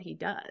that's what he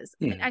does.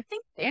 Yeah. And I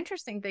think the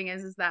interesting thing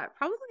is that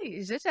probably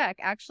Zizek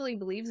actually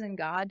believes in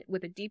God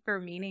with a deeper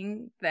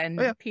meaning than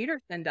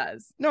Peterson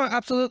does. No,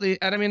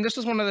 absolutely. And I mean, this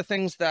is one of the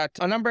things that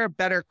a number of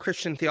better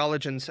Christian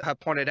theologians have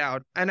pointed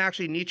out, and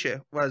actually Nietzsche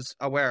was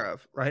aware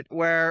of, right?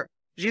 Where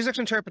Zizek's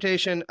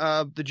interpretation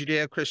of the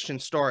Judeo-Christian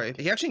story,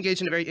 he actually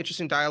engaged in a very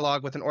interesting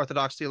dialogue with an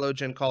Orthodox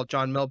theologian called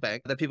John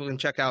Milbank that people can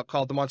check out,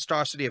 called The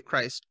Monstrosity of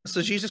Christ.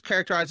 So Jesus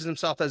characterizes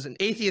himself as an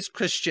atheist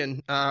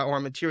Christian or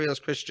a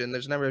materialist Christian.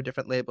 There's a number of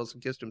different labels he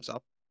gives to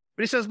himself.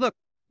 But he says, look,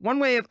 one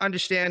way of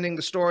understanding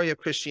the story of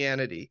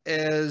Christianity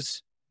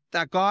is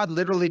that God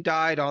literally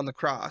died on the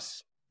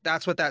cross.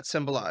 That's what that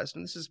symbolized.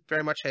 And this is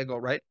very much Hegel,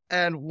 right?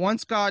 And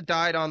once God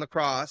died on the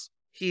cross,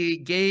 he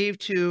gave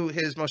to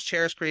his most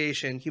cherished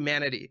creation,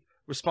 humanity,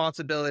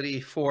 responsibility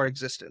for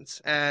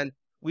existence. And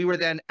we were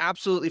then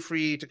absolutely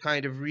free to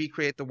kind of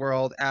recreate the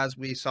world as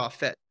we saw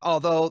fit.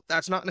 Although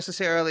that's not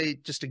necessarily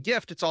just a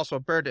gift, it's also a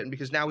burden,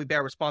 because now we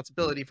bear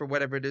responsibility for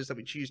whatever it is that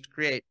we choose to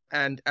create.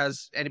 And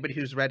as anybody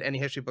who's read any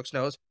history books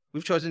knows,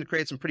 we've chosen to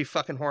create some pretty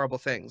fucking horrible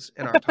things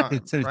in our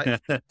time,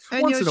 right?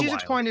 And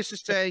Zizek's point is to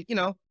say,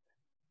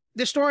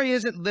 the story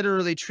isn't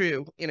literally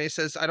true. He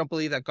says, I don't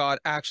believe that God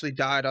actually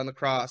died on the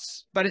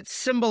cross, but it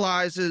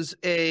symbolizes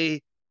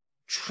a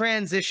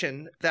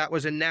transition that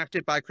was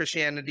enacted by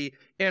Christianity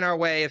in our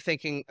way of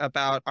thinking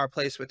about our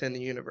place within the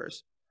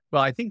universe.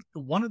 Well, I think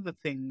one of the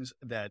things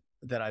that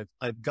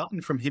I've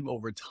gotten from him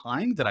over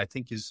time that I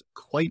think is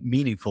quite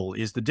meaningful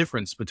is the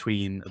difference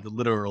between the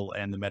literal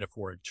and the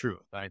metaphoric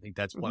truth. I think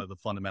that's one of the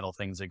fundamental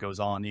things that goes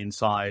on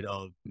inside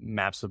of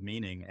maps of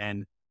meaning.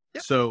 And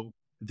so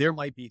there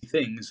might be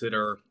things that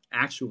are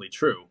actually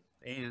true,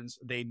 and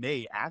they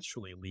may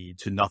actually lead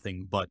to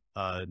nothing but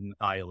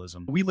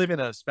nihilism. We live in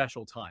a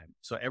special time,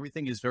 so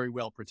everything is very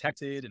well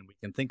protected, and we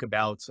can think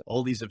about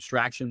all these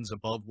abstractions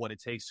above what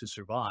it takes to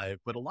survive.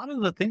 But a lot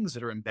of the things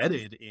that are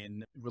embedded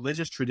in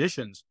religious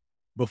traditions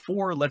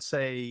before, let's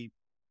say,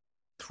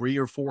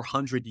 300 or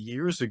 400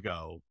 years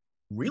ago,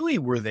 really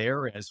were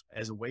there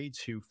as a way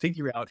to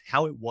figure out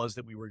how it was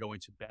that we were going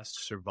to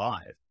best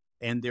survive.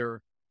 And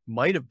there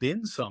might have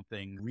been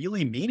something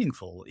really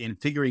meaningful in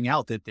figuring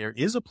out that there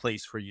is a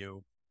place for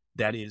you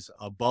that is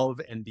above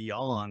and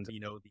beyond,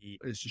 the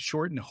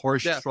short and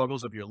harsh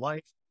struggles of your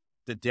life,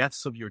 the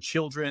deaths of your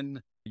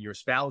children, your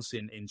spouse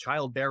in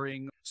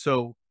childbearing.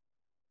 So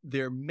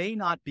there may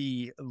not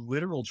be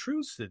literal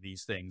truths to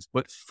these things,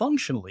 but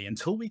functionally,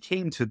 until we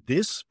came to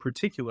this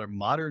particular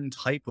modern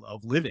type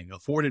of living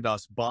afforded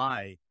us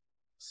by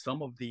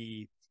some of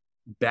the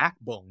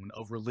backbone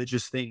of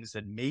religious things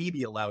that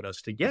maybe allowed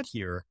us to get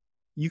here,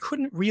 you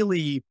couldn't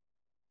really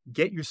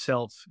get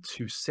yourself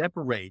to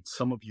separate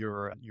some of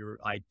your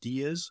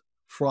ideas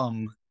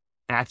from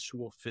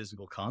actual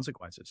physical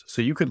consequences.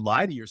 So you could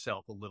lie to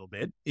yourself a little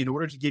bit in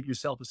order to give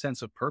yourself a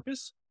sense of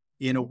purpose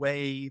in a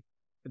way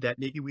that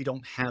maybe we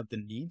don't have the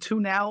need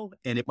to now.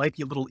 And it might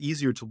be a little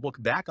easier to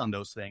look back on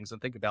those things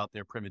and think about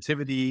their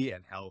primitivity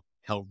and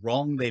how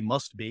wrong they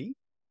must be.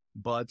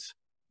 But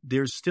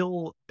there's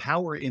still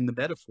power in the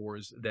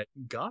metaphors that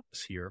got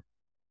us here.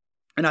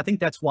 And I think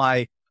that's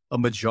why a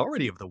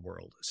majority of the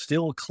world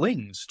still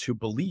clings to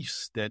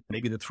beliefs that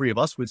maybe the three of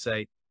us would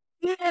say,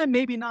 yeah,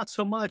 maybe not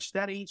so much.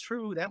 That ain't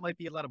true. That might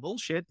be a lot of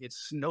bullshit.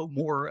 It's no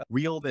more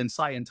real than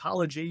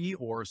Scientology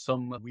or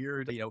some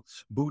weird,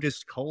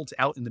 Buddhist cult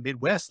out in the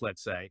Midwest,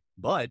 let's say.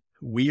 But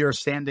we are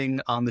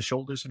standing on the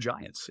shoulders of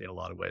giants in a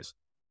lot of ways.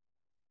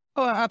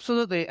 Oh,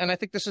 absolutely. And I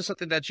think this is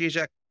something that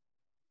Zizek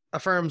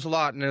affirms a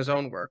lot in his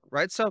own work,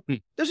 right? So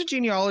there's a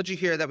genealogy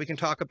here that we can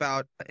talk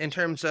about in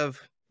terms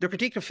of the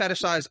critique of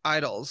fetishized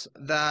idols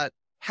that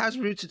has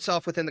roots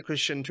itself within the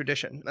Christian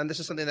tradition. And this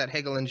is something that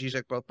Hegel and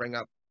Zizek both bring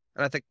up.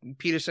 And I think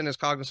Peterson is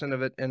cognizant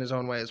of it in his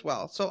own way as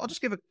well. So I'll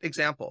just give an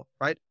example,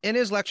 right? In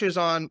his lectures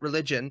on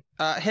religion,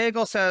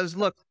 Hegel says,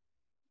 look,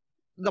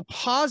 the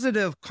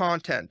positive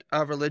content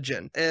of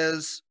religion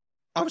is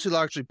obviously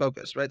largely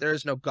bogus, right? There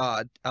is no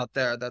God out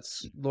there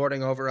that's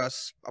lording over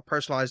us, a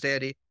personalized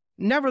deity.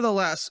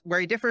 Nevertheless, where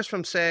he differs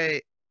from,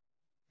 say,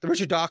 the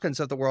Richard Dawkins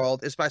of the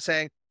world is by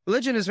saying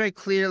religion is very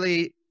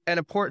clearly an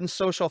important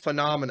social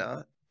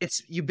phenomena.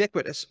 It's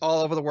ubiquitous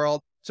all over the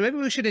world. So maybe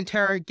we should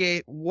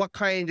interrogate what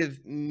kind of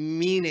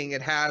meaning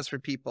it has for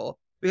people,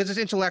 because it's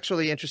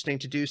intellectually interesting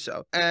to do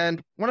so.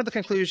 And one of the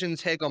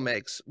conclusions Hegel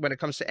makes when it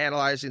comes to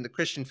analyzing the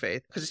Christian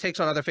faith, because his takes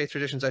on other faith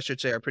traditions, I should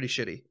say, are pretty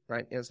shitty,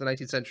 right? It's the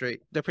 19th century.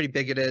 They're pretty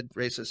bigoted,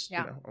 racist,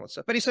 all that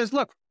stuff. But he says,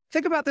 look,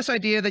 think about this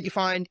idea that you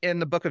find in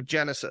the book of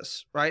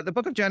Genesis, right? The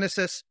book of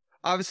Genesis,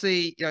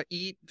 obviously,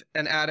 Eve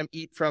and Adam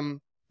eat from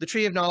the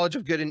tree of knowledge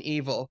of good and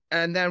evil.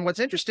 And then what's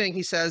interesting,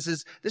 he says,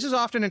 is this is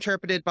often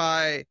interpreted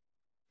by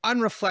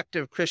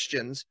unreflective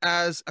Christians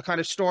as a kind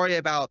of story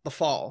about the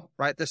fall,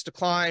 right? This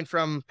decline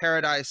from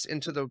paradise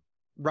into the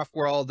rough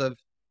world of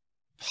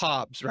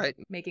Hobbes, right?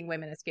 Making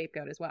women a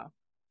scapegoat as well.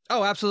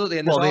 Oh, absolutely.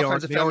 And there's all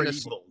kinds of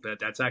feminists. Evil.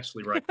 That's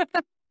actually right.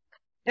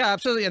 Yeah,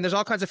 absolutely. And there's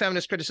all kinds of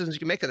feminist criticisms you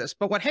can make of this.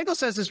 But what Hegel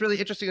says is really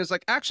interesting is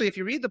like, actually, if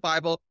you read the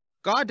Bible,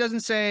 God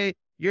doesn't say,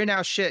 you're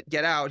now shit,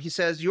 get out. He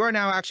says, you are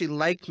now actually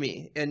like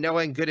me in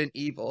knowing good and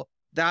evil.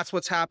 That's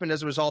what's happened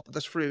as a result of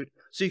this fruit.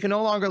 So you can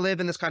no longer live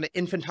in this kind of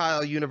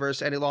infantile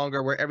universe any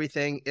longer where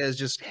everything is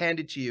just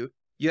handed to you.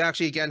 You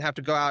actually, again, have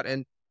to go out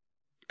and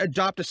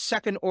adopt a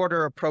second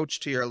order approach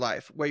to your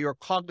life where you're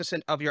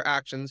cognizant of your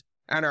actions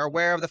and are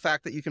aware of the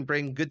fact that you can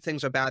bring good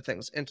things or bad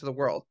things into the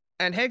world.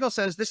 And Hegel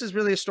says this is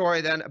really a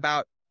story then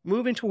about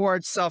moving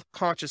towards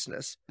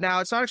self-consciousness.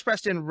 Now, it's not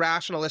expressed in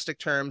rationalistic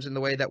terms in the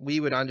way that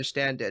we would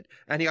understand it.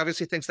 And he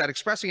obviously thinks that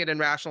expressing it in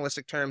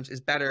rationalistic terms is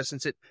better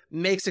since it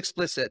makes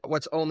explicit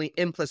what's only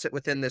implicit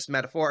within this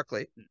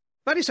metaphorically.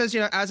 But he says,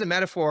 as a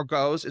metaphor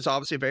goes, it's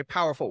obviously a very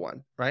powerful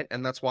one, right?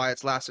 And that's why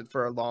it's lasted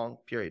for a long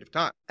period of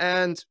time.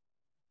 And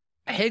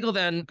Hegel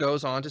then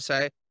goes on to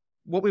say,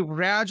 what we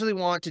gradually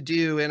want to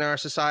do in our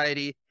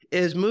society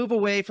is move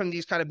away from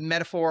these kind of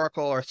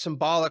metaphorical or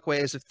symbolic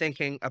ways of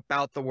thinking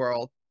about the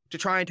world to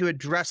trying to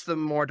address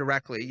them more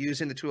directly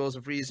using the tools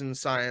of reason,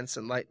 science,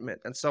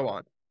 enlightenment, and so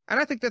on. And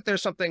I think that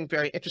there's something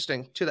very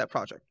interesting to that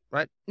project,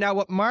 right? Now,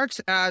 what Marx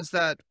adds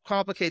that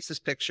complicates this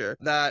picture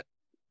that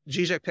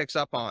Zizek picks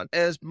up on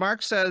is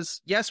Marx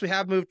says, yes, we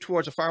have moved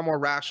towards a far more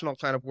rational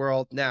kind of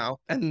world now,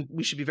 and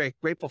we should be very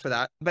grateful for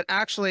that. But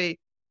actually,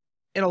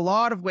 in a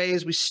lot of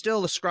ways, we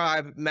still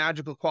ascribe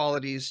magical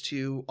qualities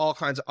to all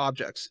kinds of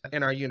objects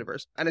in our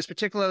universe. And it's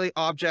particularly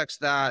objects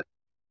that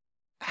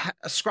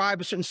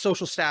ascribe a certain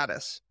social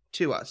status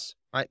to us,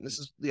 right? And this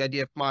is the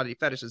idea of commodity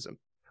fetishism,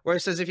 where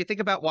it says, if you think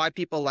about why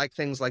people like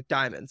things like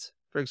diamonds,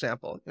 for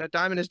example,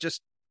 diamond is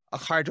just a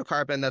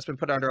hydrocarbon that's been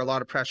put under a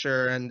lot of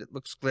pressure and it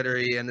looks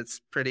glittery and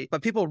it's pretty,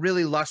 but people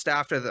really lust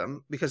after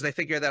them because they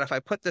figure that if I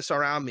put this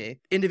around me,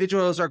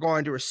 individuals are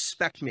going to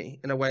respect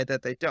me in a way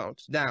that they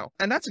don't now.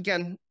 And that's,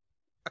 again,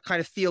 a kind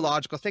of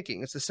theological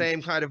thinking. It's the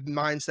same kind of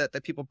mindset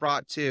that people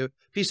brought to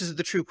pieces of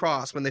the true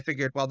cross when they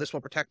figured, well, this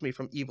will protect me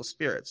from evil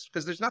spirits.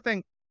 Because there's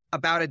nothing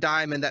about a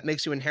diamond that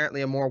makes you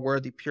inherently a more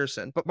worthy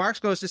person. But Marx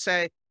goes to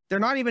say they're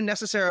not even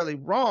necessarily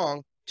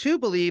wrong to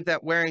believe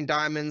that wearing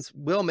diamonds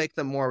will make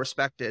them more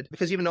respected.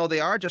 Because even though they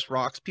are just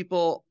rocks,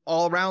 people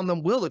all around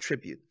them will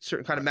attribute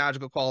certain kind of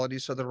magical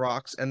qualities to the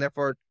rocks and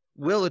therefore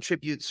will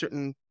attribute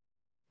certain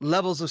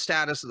levels of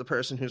status to the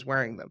person who's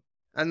wearing them.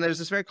 And there's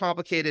this very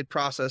complicated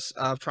process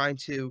of trying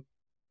to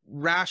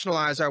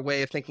rationalize our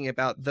way of thinking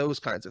about those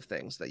kinds of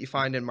things that you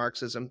find in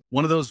Marxism.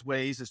 One of those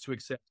ways is to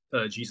accept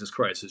Jesus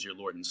Christ as your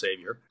Lord and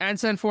Savior. And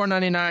send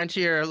 $4.99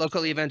 to your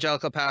local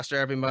evangelical pastor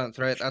every month,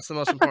 right? That's the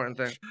most important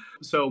thing.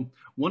 So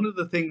one of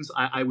the things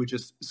I would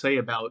just say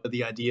about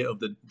the idea of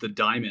the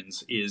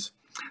diamonds is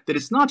that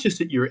it's not just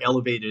that you're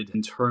elevated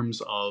in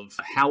terms of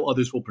how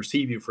others will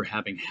perceive you for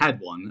having had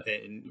one,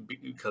 and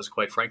because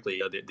quite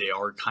frankly, they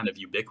are kind of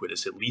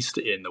ubiquitous, at least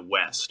in the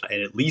West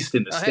and at least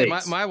in the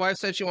States. Hey, my wife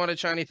said she wanted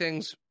shiny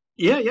things.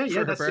 Yeah.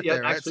 That's birthday,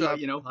 right?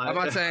 Actually, so I'm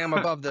not saying I'm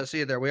above this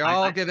either. We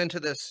all get into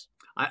this.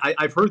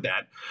 I've heard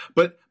that,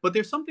 but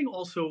there's something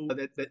also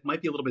that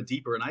might be a little bit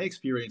deeper, and I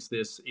experienced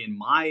this in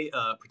my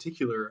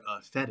particular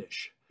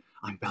fetish.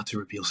 I'm about to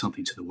reveal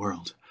something to the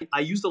world. I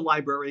use the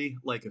library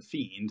like a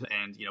fiend,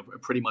 and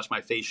pretty much my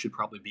face should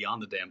probably be on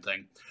the damn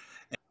thing.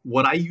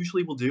 What I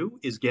usually will do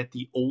is get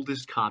the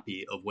oldest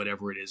copy of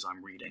whatever it is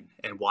I'm reading.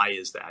 And why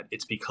is that?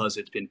 It's because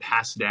it's been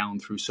passed down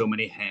through so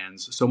many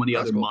hands, so many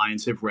other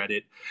minds have read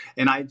it.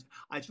 And I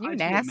try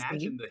to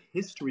imagine the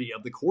history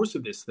of the course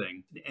of this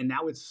thing. And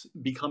now it's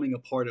becoming a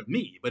part of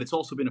me, but it's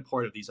also been a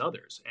part of these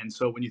others. And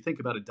so when you think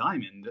about a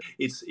diamond,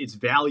 its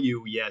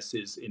value, yes,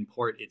 is in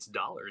part its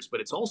dollars, but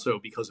it's also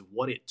because of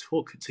what it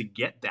took to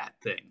get that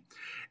thing.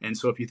 And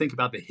so if you think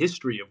about the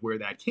history of where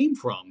that came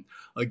from,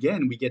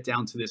 again, we get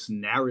down to this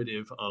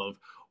narrative of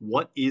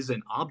what is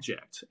an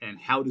object and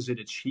how does it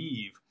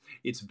achieve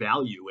its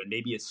value and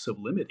maybe its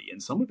sublimity.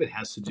 And some of it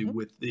has to do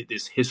with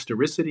this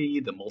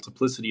historicity, the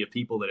multiplicity of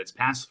people that it's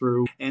passed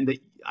through. And that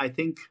I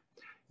think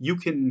you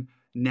can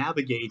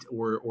navigate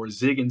or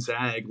zig and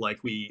zag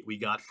like we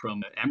got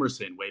from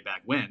Emerson way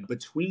back when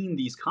between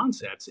these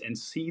concepts and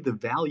see the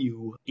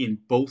value in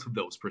both of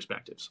those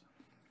perspectives.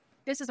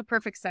 This is a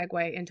perfect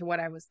segue into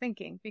what I was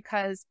thinking,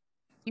 because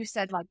you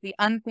said like the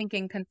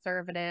unthinking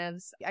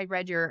conservatives. I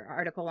read your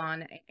article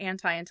on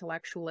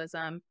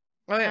anti-intellectualism.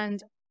 Oh, yeah.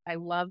 And I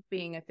love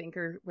being a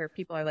thinker where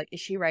people are like, is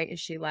she right? Is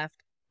she left?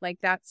 Like,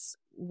 that's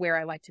where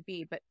I like to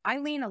be. But I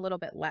lean a little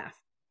bit left.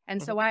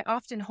 And so I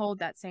often hold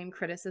that same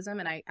criticism.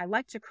 And I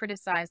like to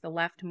criticize the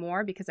left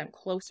more because I'm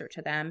closer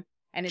to them.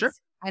 And it's,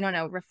 I don't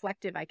know,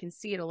 reflective. I can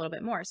see it a little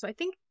bit more. So I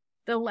think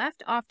the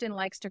left often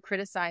likes to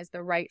criticize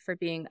the right for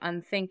being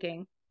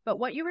unthinking. But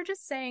what you were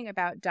just saying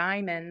about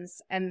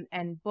diamonds and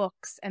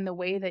books and the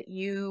way that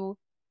you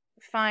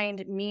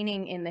find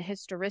meaning in the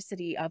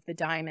historicity of the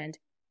diamond.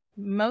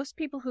 Most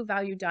people who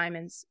value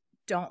diamonds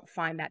don't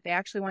find that. They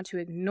actually want to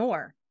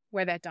ignore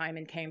where that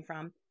diamond came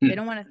from. They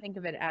don't want to think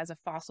of it as a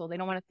fossil. They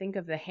don't want to think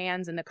of the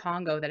hands in the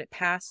Congo that it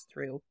passed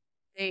through.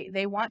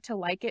 They want to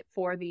like it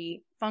for the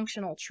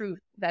functional truth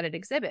that it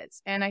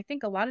exhibits. And I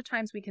think a lot of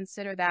times we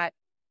consider that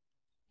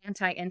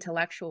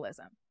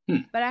anti-intellectualism.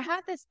 But I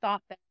had this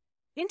thought that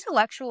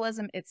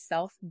intellectualism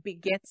itself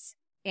begets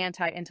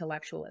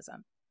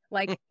anti-intellectualism.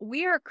 Like,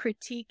 we are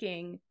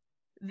critiquing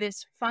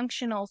this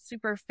functional,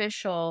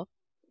 superficial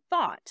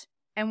thought,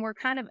 and we're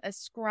kind of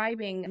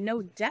ascribing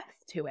no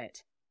depth to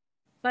it.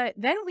 But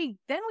then we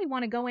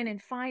want to go in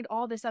and find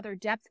all this other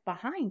depth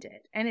behind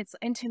it.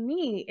 And to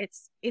me,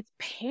 it's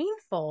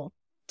painful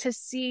to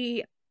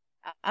see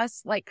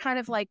us kind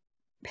of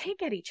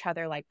pick at each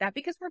other like that,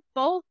 because we're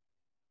both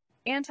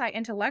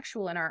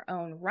anti-intellectual in our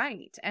own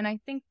right. And I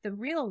think the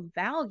real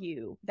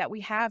value that we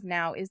have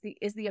now is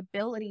the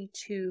ability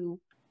to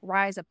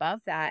rise above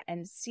that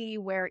and see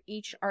where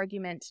each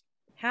argument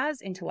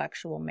has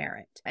intellectual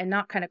merit and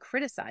not kind of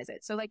criticize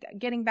it. So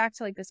getting back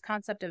to this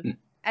concept of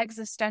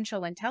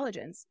existential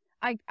intelligence,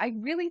 I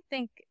really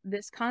think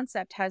this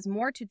concept has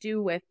more to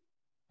do with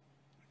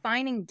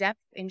finding depth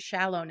in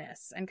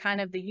shallowness and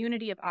kind of the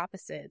unity of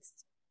opposites,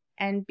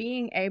 and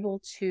being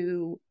able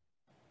to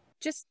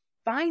just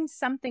find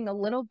something a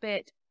little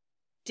bit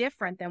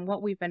different than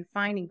what we've been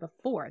finding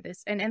before.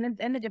 And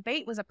the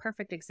debate was a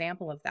perfect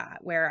example of that,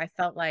 where I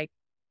felt like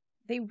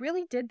they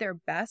really did their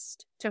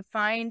best to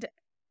find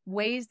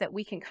ways that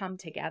we can come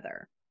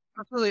together.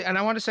 Absolutely. And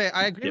I want to say,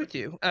 I agree with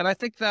you. And I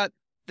think that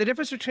the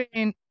difference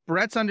between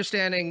Brett's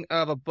understanding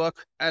of a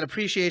book and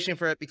appreciation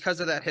for it because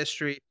of that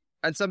history,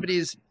 and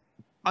somebody's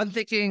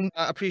unthinking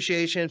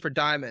appreciation for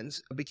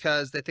diamonds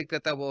because they think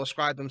that will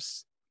ascribe them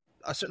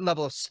a certain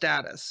level of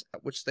status,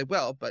 which they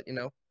will, but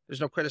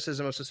there's no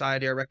criticism of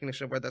society or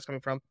recognition of where that's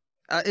coming from,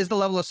 is the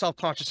level of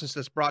self-consciousness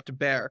that's brought to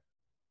bear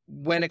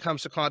when it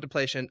comes to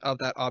contemplation of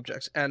that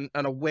object, and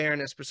an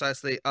awareness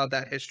precisely of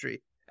that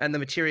history and the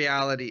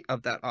materiality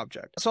of that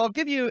object. So I'll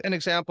give you an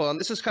example, and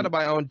this is kind of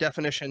my own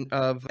definition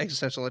of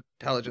existential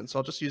intelligence. So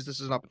I'll just use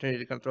this as an opportunity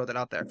to kind of throw that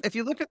out there. If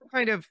you look at the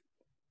kind of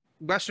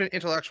Western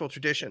intellectual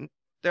tradition,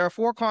 there are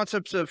 4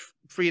 concepts of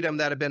freedom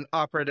that have been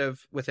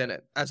operative within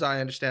it, as I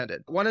understand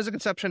it. One is a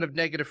conception of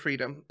negative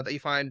freedom that you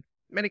find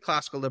many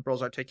classical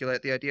liberals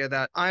articulate, the idea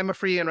that I'm a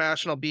free and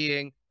rational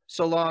being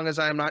so long as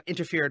I am not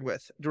interfered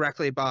with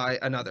directly by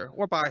another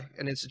or by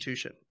an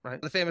institution,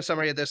 right? The famous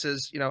summary of this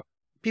is,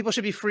 people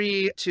should be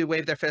free to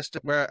wave their fist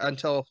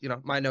until,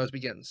 my nose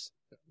begins.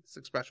 This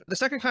expression. The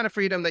second kind of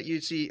freedom that you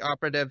see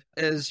operative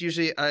is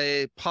usually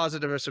a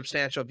positive or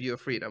substantial view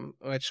of freedom,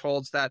 which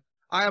holds that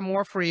I am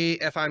more free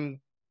if I'm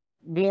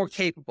more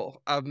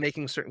capable of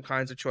making certain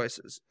kinds of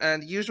choices.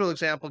 And the usual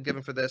example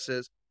given for this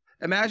is,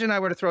 imagine I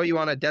were to throw you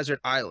on a desert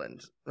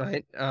island,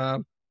 right?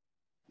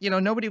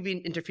 Nobody would be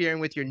interfering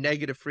with your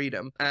negative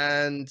freedom.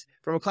 And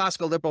from a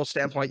classical liberal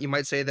standpoint, you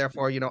might say,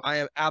 therefore, I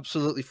am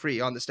absolutely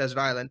free on this desert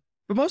island.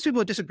 But most people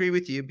would disagree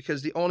with you,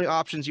 because the only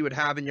options you would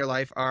have in your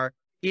life are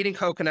eating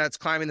coconuts,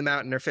 climbing the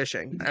mountain, or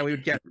fishing. And we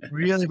would get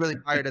really, really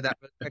tired of that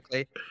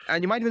quickly.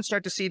 And you might even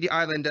start to see the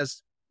island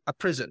as a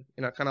prison,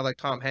 kind of like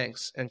Tom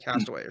Hanks in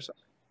Castaway or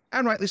something.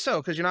 And rightly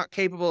so, because you're not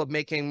capable of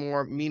making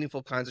more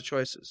meaningful kinds of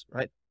choices,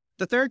 right?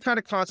 The third kind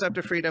of concept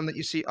of freedom that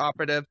you see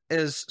operative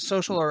is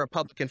social or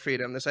Republican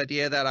freedom, this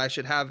idea that I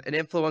should have an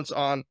influence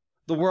on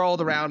the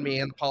world around me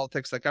and the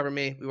politics that govern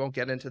me. We won't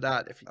get into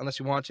that unless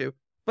you want to.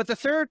 But the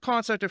third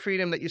concept of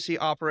freedom that you see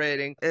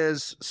operating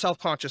is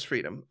self-conscious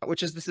freedom,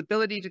 which is this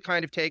ability to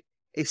kind of take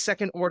a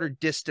second-order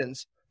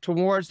distance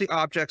towards the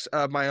objects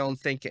of my own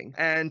thinking,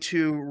 and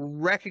to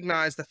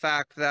recognize the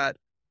fact that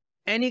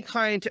any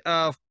kind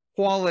of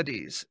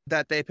qualities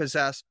that they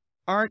possess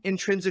aren't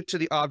intrinsic to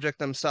the object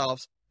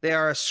themselves. They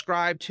are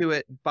ascribed to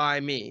it by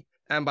me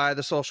and by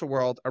the social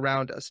world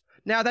around us.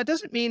 Now, that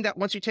doesn't mean that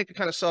once you take a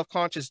kind of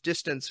self-conscious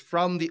distance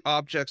from the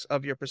objects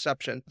of your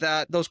perception,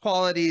 that those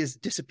qualities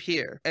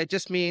disappear. It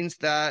just means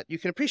that you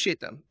can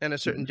appreciate them in a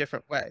certain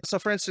different way. So,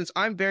 for instance,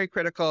 I'm very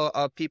critical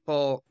of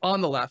people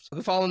on the left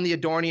who fall in the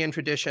Adornian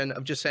tradition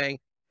of just saying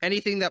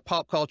anything that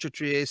pop culture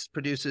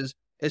produces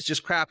is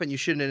just crap and you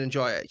shouldn't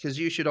enjoy it, because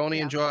you should only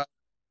enjoy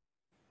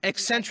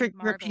eccentric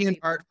European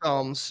art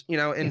films,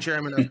 in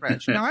German or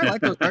French. Now, I like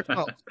those art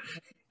films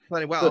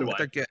plenty well, but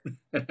they're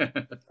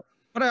good.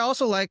 But I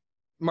also like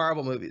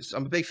Marvel movies.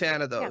 I'm a big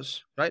fan of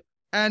those, right?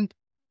 And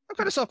I'm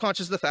kind of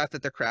self-conscious of the fact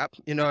that they're crap.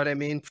 You know what I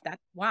mean?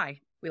 That's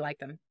why we like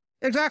them.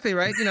 Exactly,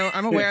 right?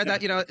 I'm aware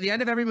that, at the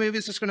end of every movie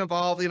is just going to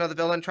involve, the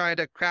villain trying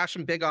to crash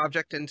some big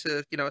object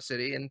into, a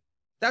city. And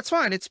that's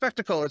fine. It's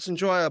spectacle. It's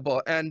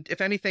enjoyable. And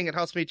if anything, it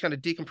helps me kind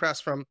of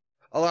decompress from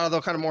a lot of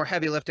the kind of more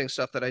heavy lifting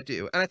stuff that I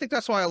do. And I think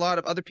that's why a lot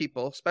of other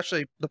people,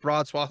 especially the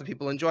broad swath of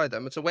people, enjoy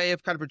them. It's a way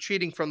of kind of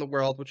retreating from the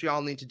world, which we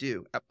all need to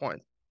do at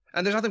points.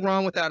 And there's nothing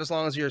wrong with that as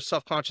long as you're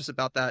self-conscious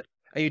about that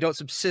and you don't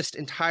subsist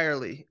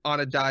entirely on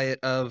a diet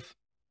of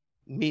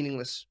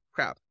meaningless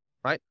crap,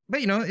 right?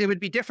 But, it would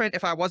be different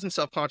if I wasn't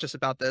self-conscious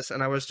about this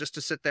and I was just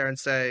to sit there and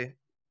say,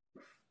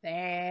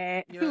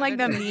 like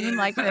the meme,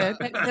 like the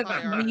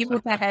meme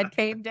with the head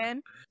caved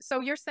in. So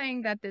you're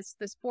saying that this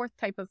fourth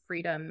type of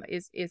freedom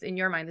is in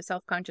your mind, the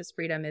self-conscious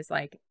freedom is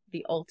like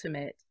the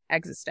ultimate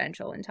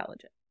existential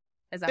intelligence.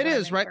 Is that it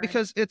is, right?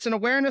 Because it's an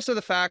awareness of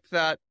the fact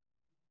that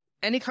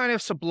any kind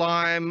of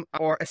sublime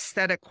or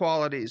aesthetic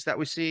qualities that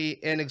we see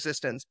in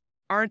existence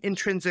aren't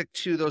intrinsic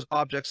to those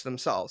objects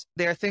themselves.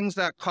 They are things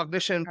that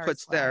cognition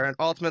puts there and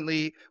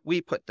ultimately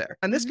we put there.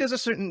 And this gives a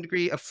certain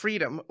degree of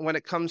freedom when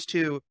it comes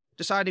to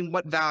deciding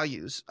what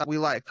values we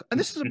like. And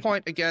this is a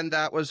point, again,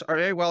 that was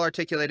very well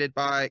articulated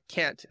by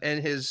Kant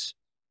in his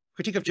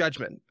Critique of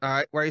Judgment,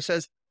 where he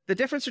says, the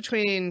difference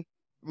between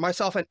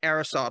myself and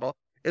Aristotle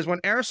is when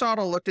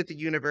Aristotle looked at the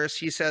universe,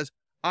 he says,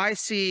 I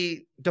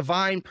see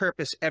divine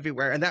purpose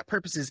everywhere, and that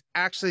purpose is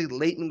actually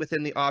latent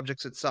within the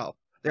objects itself.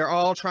 They're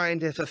all trying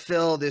to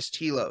fulfill this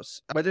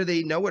telos, whether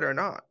they know it or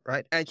not,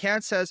 right? And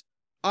Kant says,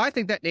 I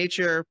think that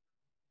nature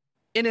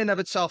in and of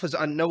itself is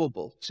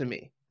unknowable to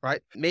me,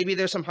 right? Maybe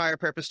there's some higher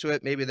purpose to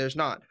it, maybe there's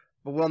not,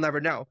 but we'll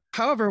never know.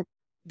 However,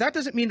 that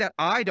doesn't mean that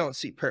I don't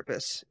see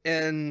purpose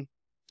in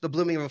the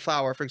blooming of a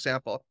flower, for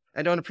example,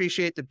 and don't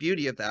appreciate the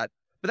beauty of that.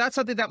 But that's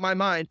something that my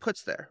mind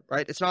puts there,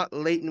 right? It's not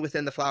latent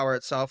within the flower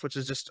itself, which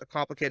is just a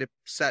complicated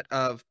set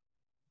of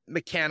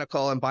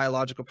mechanical and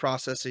biological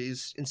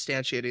processes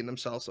instantiating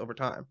themselves over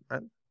time,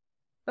 right?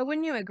 But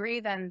wouldn't you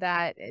agree then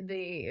that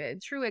the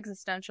true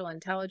existential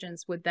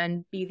intelligence would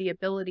then be the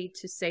ability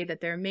to say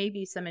that there may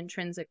be some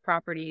intrinsic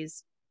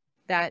properties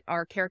that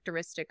are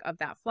characteristic of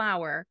that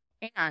flower,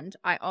 and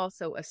I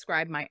also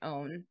ascribe my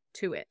own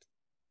to it?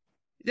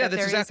 Yeah,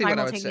 that's exactly what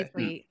I would say.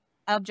 Simultaneously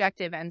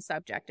objective and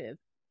subjective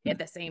at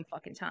the same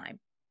fucking time.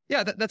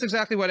 Yeah, that's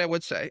exactly what I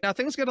would say. Now,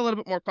 things get a little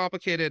bit more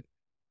complicated,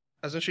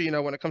 as I'm sure you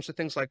know, when it comes to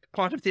things like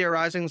quantum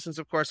theorizing, since,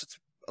 of course, it's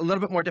a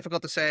little bit more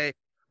difficult to say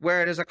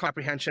where it is a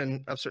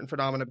comprehension of certain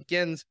phenomena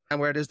begins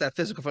and where it is that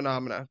physical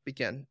phenomena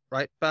begin,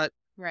 right? But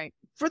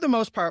for the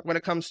most part, when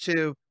it comes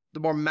to the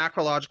more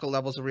macrological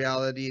levels of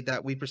reality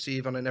that we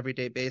perceive on an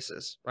everyday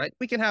basis, right,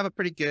 we can have a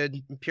pretty good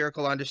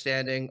empirical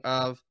understanding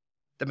of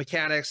the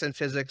mechanics and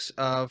physics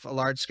of a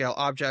large-scale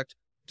object,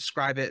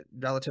 describe it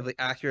relatively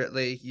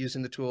accurately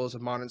using the tools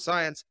of modern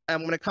science.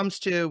 And when it comes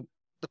to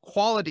the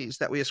qualities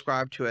that we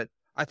ascribe to it,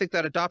 I think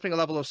that adopting a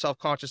level of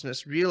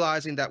self-consciousness,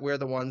 realizing that we're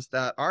the ones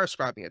that are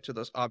ascribing it to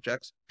those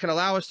objects, can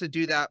allow us to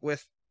do that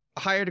with a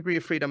higher degree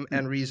of freedom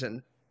and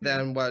reason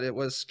than what it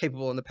was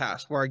capable in the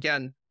past, where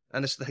again,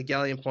 and this is the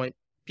Hegelian point,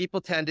 people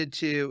tended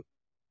to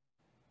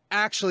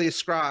actually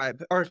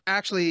ascribe or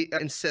actually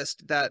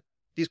insist that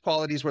these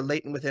qualities were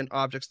latent within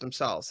objects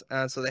themselves.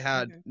 And so they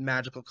had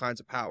magical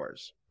kinds of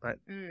powers, right?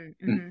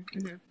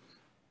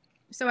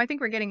 So I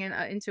think we're getting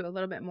into a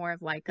little bit more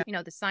of like,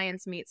 the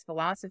science meets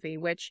philosophy,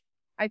 which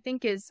I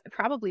think is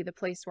probably the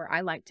place where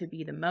I like to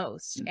be the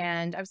most.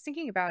 And I was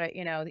thinking about it,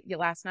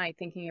 last night,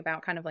 thinking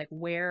about kind of like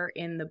where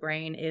in the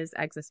brain is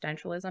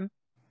existentialism.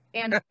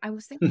 And I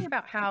was thinking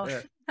about how,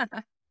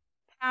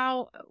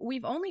 how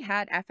we've only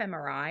had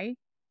fMRI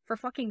for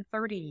fucking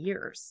 30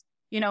 years.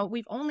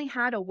 We've only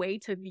had a way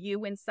to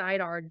view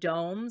inside our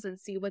domes and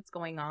see what's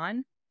going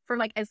on for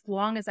like as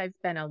long as I've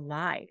been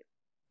alive.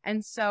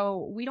 And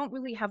so we don't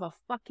really have a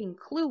fucking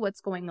clue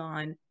what's going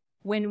on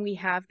when we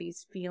have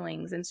these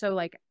feelings. And so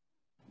like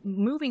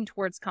moving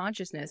towards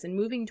consciousness and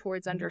moving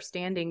towards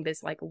understanding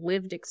this like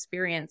lived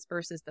experience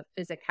versus the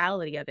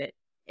physicality of it,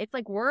 it's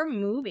like we're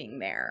moving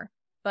there,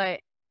 but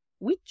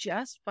we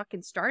just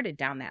fucking started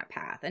down that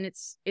path. And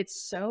it's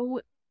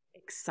so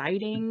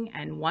exciting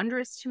and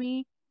wondrous to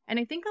me. And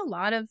I think a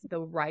lot of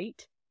the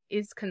right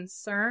is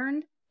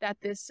concerned that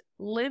this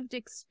lived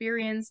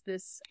experience,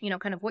 this,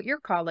 kind of what you're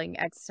calling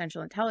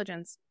existential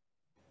intelligence,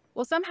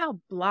 will somehow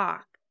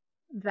block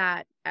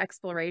that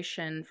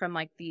exploration from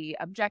like the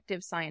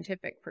objective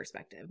scientific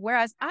perspective.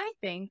 Whereas I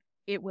think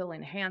it will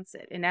enhance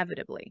it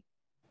inevitably.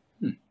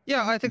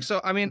 Yeah, I think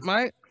so. I mean,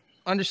 my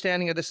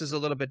understanding of this is a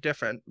little bit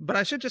different, but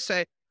I should just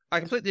say, I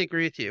completely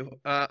agree with you.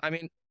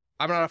 I'm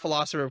not a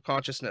philosopher of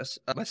consciousness.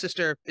 My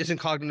sister is in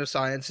cognitive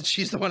science, and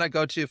she's the one I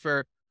go to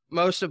for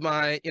most of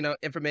my,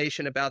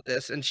 information about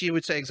this. And she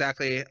would say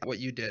exactly what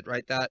you did,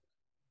 right? That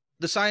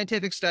the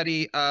scientific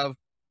study of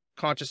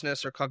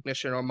consciousness or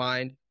cognition or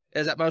mind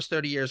is at most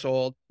 30 years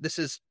old. This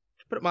is,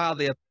 to put it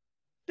mildly, a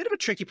bit of a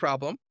tricky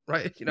problem,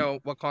 right?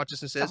 What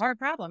consciousness is. The hard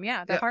problem,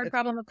 yeah. The hard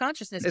problem of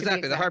consciousness.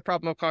 Exactly. The hard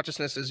problem of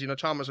consciousness is,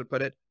 Thomas would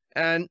put it.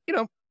 And,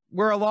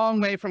 we're a long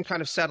way from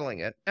kind of settling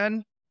it.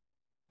 And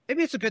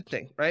maybe it's a good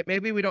thing, right?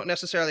 Maybe we don't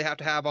necessarily have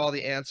to have all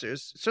the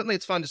answers. Certainly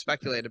it's fun to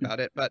speculate about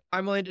it, but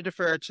I'm willing to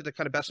defer to the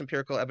kind of best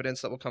empirical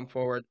evidence that will come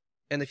forward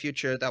in the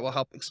future that will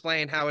help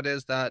explain how it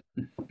is that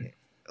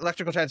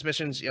electrical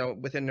transmissions,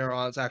 within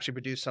neurons actually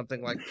produce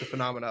something like the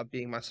phenomena of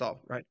being myself,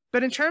 right?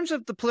 But in terms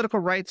of the political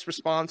right's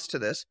response to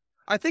this,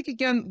 I think,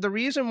 again, the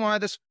reason why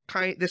this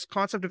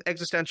concept of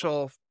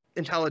existential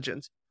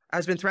intelligence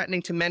has been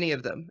threatening to many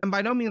of them, and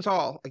by no means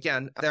all,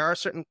 again, there are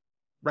certain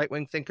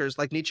right-wing thinkers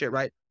like Nietzsche,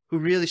 right, who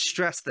really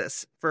stress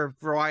this for a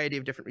variety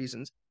of different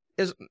reasons,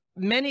 is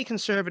many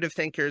conservative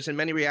thinkers and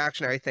many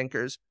reactionary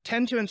thinkers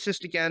tend to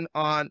insist again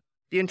on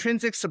the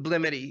intrinsic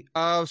sublimity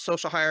of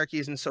social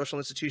hierarchies and social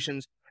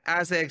institutions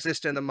as they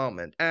exist in the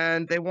moment.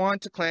 And they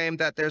want to claim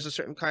that there's a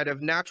certain kind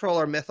of natural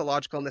or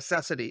mythological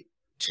necessity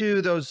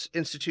to those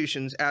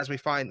institutions as we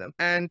find them.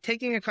 And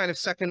taking a kind of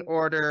second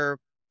order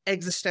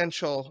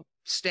existential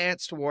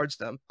stance towards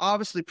them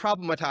obviously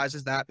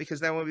problematizes that, because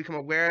then when we become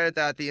aware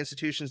that the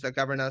institutions that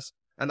govern us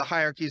and the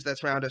hierarchies that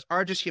surround us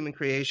are just human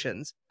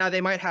creations. Now,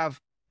 they might have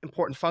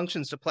important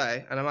functions to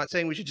play, and I'm not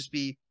saying we should just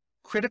be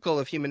critical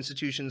of human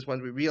institutions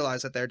when we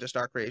realize that they're just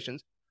our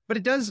creations, but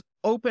it does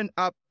open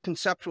up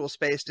conceptual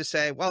space to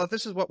say, well, if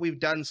this is what we've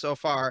done so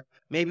far,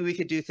 maybe we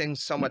could do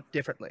things somewhat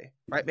differently,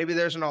 right? Maybe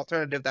there's an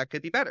alternative that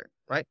could be better,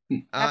 right?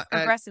 That's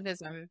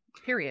progressivism,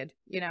 period,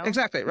 you know?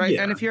 Exactly, right?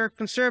 Yeah. And if you're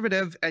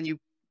conservative and you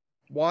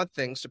want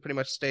things to pretty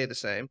much stay the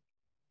same,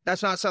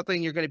 that's not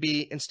something you're going to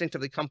be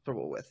instinctively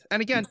comfortable with.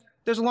 And again,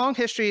 there's a long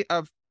history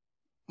of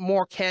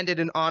more candid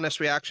and honest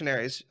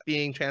reactionaries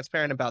being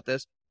transparent about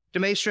this. De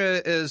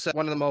Maistre is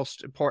one of the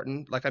most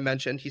important. Like I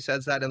mentioned, he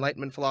says that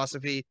Enlightenment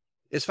philosophy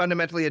is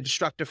fundamentally a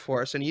destructive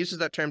force, and he uses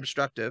that term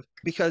destructive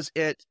because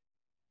it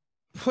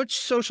puts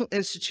social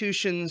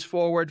institutions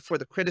forward for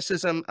the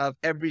criticism of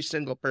every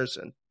single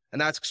person, and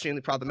that's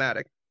extremely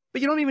problematic.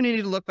 But you don't even need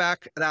to look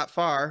back that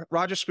far.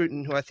 Roger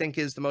Scruton, who I think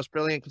is the most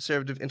brilliant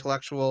conservative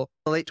intellectual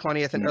in the late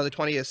 20th and early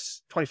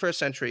 21st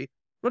century,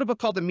 wrote a book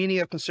called The Meaning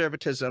of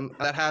Conservatism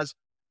that has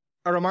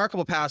a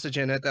remarkable passage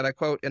in it that I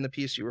quote in the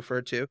piece you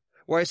referred to,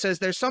 where he says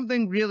there's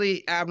something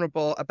really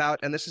admirable about,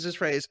 and this is his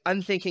phrase,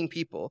 unthinking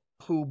people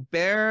who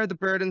bear the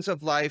burdens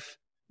of life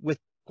with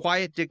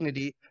quiet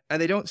dignity,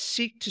 and they don't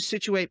seek to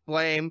situate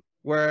blame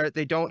where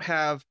they don't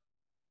have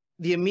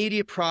the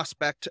immediate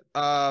prospect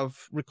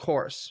of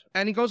recourse.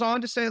 And he goes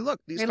on to say, look,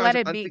 these kinds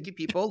of unthinking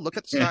people look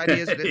at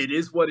society as it is. It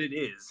is what it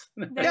is.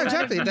 Yeah,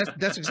 exactly.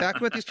 That's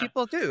exactly what these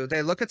people do.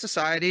 They look at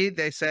society,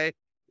 they say,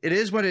 it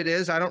is what it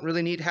is. I don't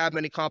really need to have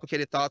many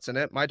complicated thoughts in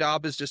it. My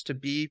job is just to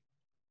be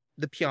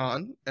the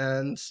peon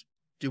and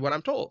do what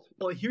I'm told.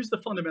 Well, here's the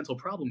fundamental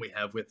problem we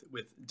have with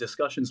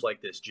discussions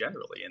like this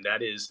generally, and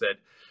that is that,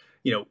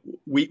 you know,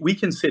 we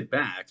can sit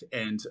back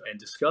and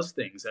discuss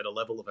things at a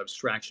level of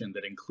abstraction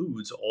that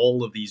includes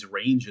all of these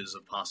ranges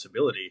of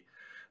possibility.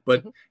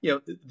 But, you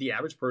know, the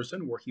average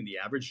person working the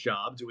average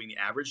job, doing the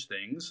average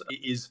things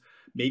is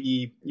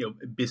maybe, you know,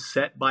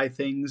 beset by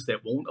things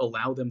that won't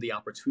allow them the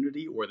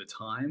opportunity or the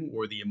time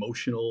or the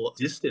emotional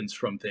distance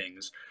from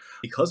things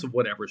because of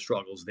whatever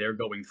struggles they're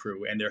going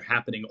through. And they're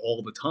happening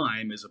all the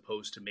time, as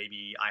opposed to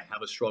maybe I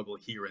have a struggle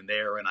here and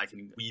there and I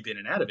can weave in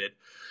and out of it,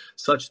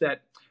 such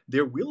that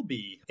there will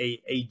be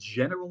a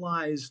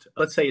generalized,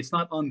 let's say it's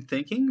not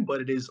unthinking,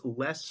 but it is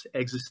less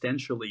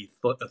existentially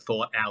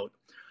thought out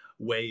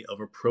way of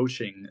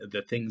approaching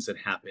the things that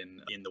happen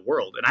in the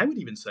world. And I would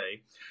even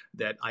say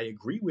that I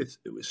agree with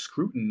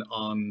Scruton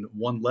on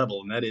one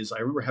level, and that is, I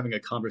remember having a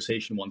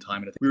conversation one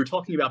time, and we were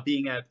talking about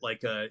being at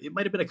like it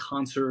might have been a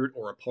concert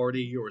or a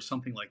party or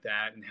something like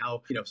that, and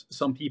how, you know,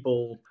 some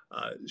people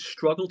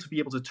struggle to be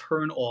able to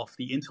turn off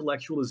the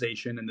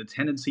intellectualization and the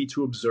tendency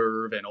to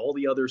observe and all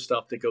the other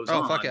stuff that goes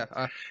on. Fuck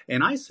yeah.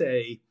 And I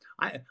say,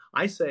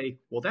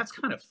 well, that's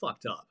kind of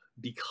fucked up,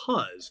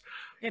 because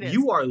It is.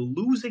 you are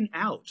losing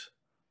out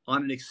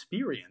on an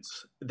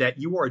experience that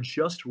you are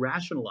just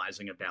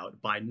rationalizing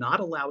about by not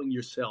allowing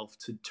yourself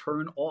to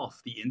turn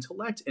off the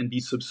intellect and be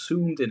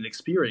subsumed in an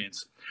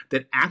experience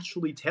that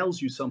actually tells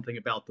you something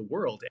about the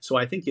world. So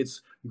I think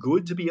it's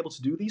good to be able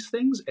to do these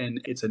things, and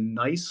it's a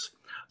nice,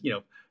 you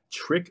know,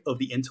 trick of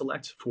the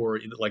intellect for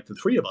like the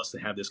three of us to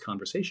have this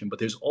conversation. But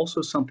there's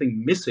also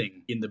something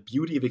missing in the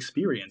beauty of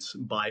experience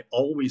by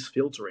always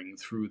filtering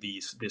through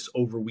this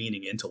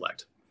overweening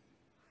intellect.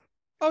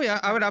 Oh yeah,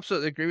 I would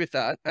absolutely agree with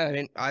that. I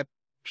mean, I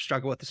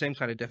struggle with the same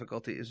kind of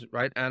difficulties,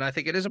 right? And I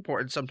think it is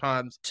important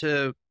sometimes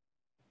to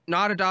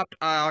not adopt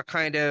a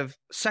kind of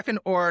second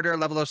order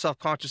level of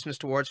self-consciousness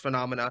towards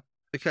phenomena,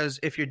 because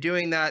if you're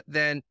doing that,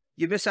 then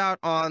you miss out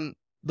on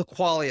the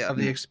qualia of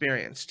the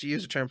experience, to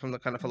use a term from the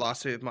kind of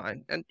philosophy of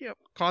mind. And, you know,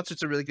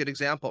 concert's a really good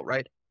example,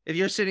 right? If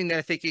you're sitting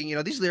there thinking, you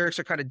know, these lyrics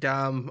are kind of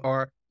dumb,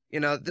 or, you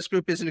know, this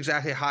group isn't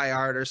exactly high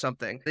art or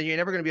something, then you're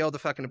never going to be able to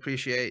fucking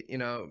appreciate, you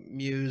know,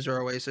 Muse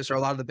or Oasis or a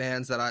lot of the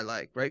bands that I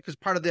like, right? Because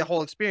part of the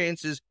whole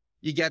experience is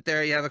you get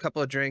there, you have a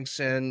couple of drinks,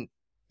 and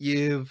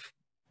you've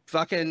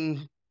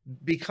fucking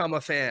become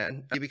a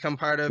fan. You become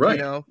part of, you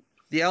know,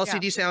 the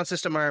LCD Sound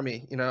System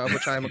Army, you know, of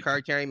which I am a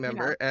card-carrying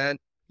member, and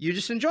you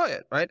just enjoy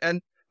it, right?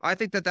 And I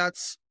think that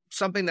that's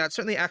something that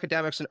certainly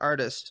academics and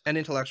artists and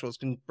intellectuals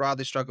can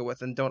broadly struggle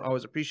with and don't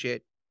always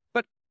appreciate.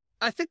 But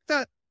I think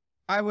that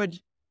I would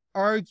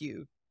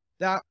argue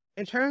that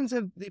in terms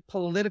of the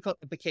political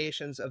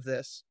implications of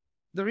this,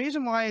 the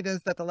reason why it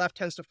is that the left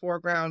tends to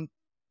foreground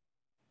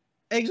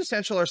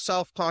existential or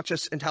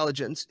self-conscious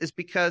intelligence is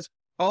because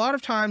a lot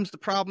of times the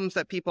problems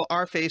that people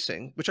are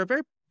facing, which are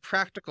very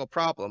practical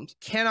problems,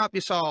 cannot be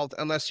solved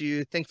unless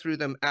you think through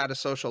them at a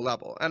social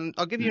level. And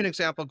I'll give you an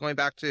example going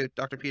back to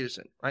Dr.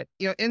 Peterson, right?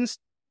 You know, in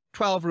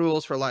 12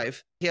 Rules for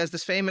Life, he has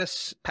this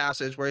famous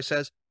passage where he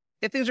says,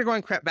 if things are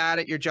going bad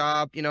at your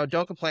job,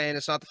 don't complain.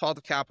 It's not the fault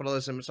of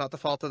capitalism. It's not the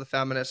fault of the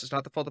feminists. It's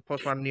not the fault of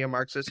postmodern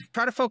neo-Marxists.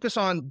 Try to focus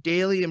on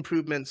daily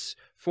improvements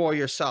for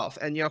yourself.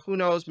 And, who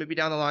knows, maybe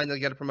down the line, they'll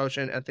get a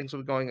promotion and things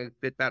will be going a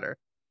bit better.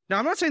 Now,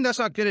 I'm not saying that's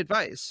not good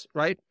advice,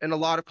 right? In a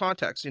lot of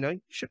contexts,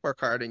 you should work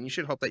hard and you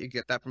should hope that you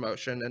get that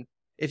promotion. And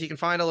if you can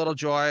find a little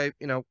joy,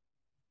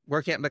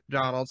 working at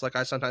McDonald's like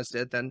I sometimes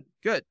did, then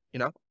good,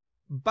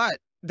 But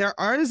there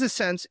is a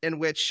sense in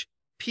which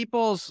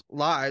people's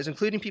lives,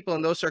 including people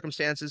in those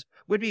circumstances,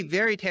 would be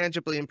very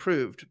tangibly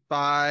improved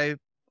by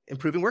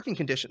improving working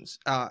conditions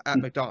at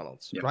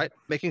McDonald's, right?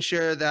 Making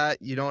sure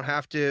that you don't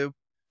have to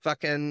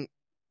fucking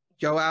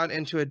go out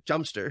into a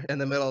dumpster in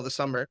the middle of the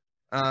summer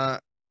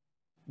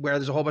where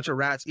there's a whole bunch of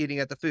rats eating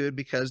at the food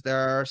because there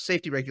are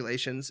safety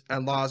regulations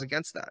and laws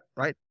against that,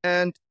 right?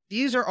 And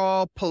these are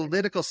all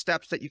political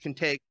steps that you can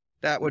take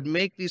that would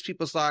make these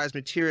people's lives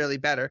materially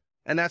better.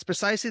 And that's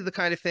precisely the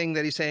kind of thing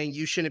that he's saying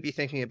you shouldn't be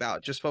thinking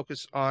about. Just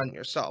focus on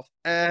yourself.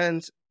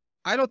 And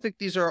I don't think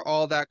these are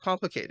all that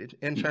complicated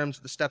in terms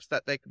of the steps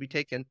that they could be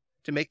taken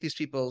to make these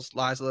people's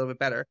lives a little bit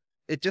better.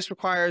 It just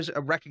requires a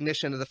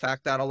recognition of the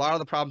fact that a lot of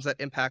the problems that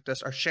impact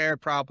us are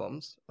shared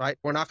problems, right?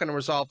 We're not going to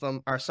resolve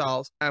them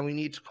ourselves, and we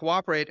need to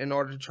cooperate in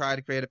order to try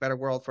to create a better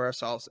world for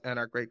ourselves and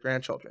our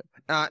great-grandchildren.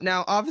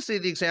 Now, obviously,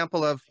 the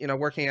example of,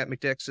 working at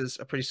McDick's is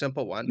a pretty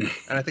simple one,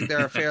 and I think there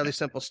are fairly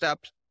simple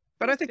steps.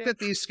 But I think that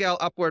these scale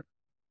upward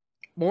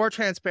more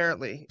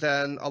transparently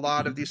than a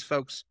lot of these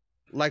folks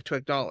like to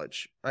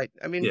acknowledge, right?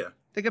 I mean,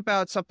 think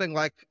about something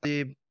like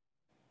the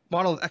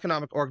model of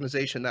economic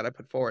organization that I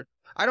put forward.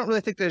 I don't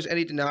really think there's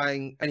any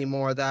denying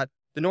anymore that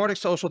the Nordic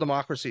social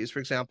democracies, for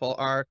example,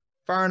 are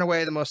far and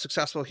away the most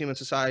successful human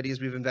societies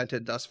we've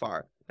invented thus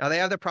far. Now, they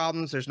have their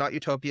problems. There's not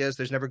utopias.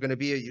 There's never going to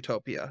be a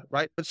utopia,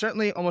 right? But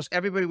certainly almost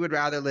everybody would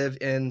rather live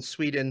in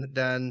Sweden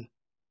than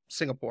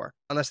Singapore,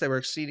 unless they were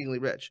exceedingly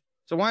rich.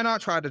 So why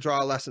not try to draw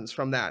lessons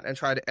from that and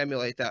try to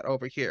emulate that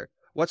over here?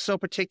 What's so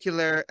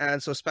particular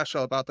and so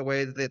special about the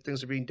way that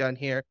things are being done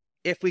here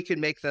if we could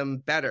make them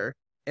better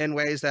in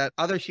ways that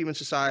other human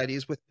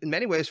societies with, in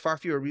many ways, far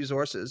fewer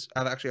resources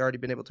have actually already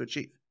been able to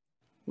achieve?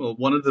 Well,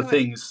 one of the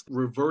things,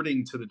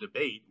 reverting to the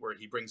debate where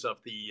he brings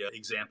up the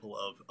example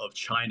of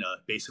China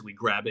basically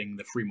grabbing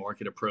the free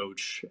market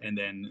approach and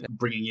then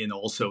bringing in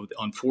also,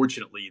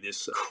 unfortunately,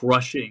 this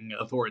crushing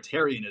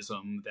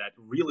authoritarianism that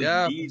really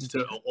needs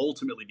to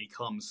ultimately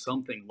become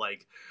something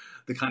like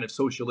the kind of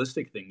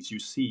socialistic things you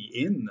see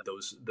in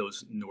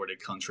those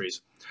Nordic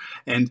countries.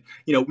 And,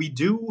 we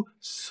do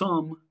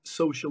some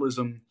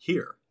socialism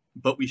here,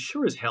 but we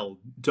sure as hell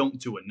don't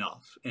do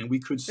enough. And we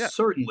could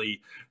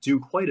certainly do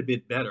quite a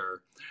bit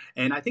better.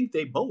 And I think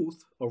they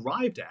both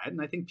arrived at,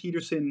 and I think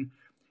Peterson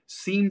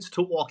seems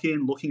to walk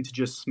in looking to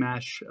just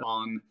smash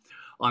on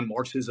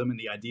Marxism and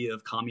the idea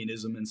of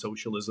communism and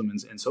socialism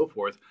and so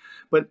forth.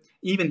 But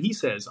even he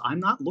says,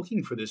 I'm not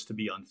looking for this to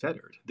be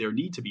unfettered. There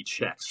need to be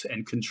checks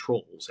and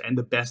controls, and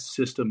the best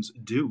systems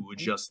do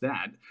just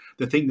that.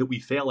 The thing that we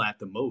fail at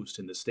the most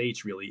in the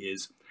States really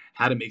is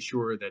how to make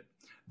sure that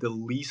the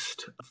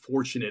least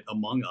fortunate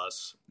among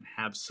us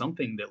have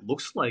something that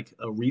looks like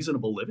a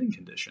reasonable living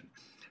condition,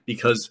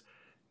 because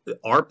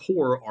our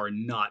poor are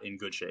not in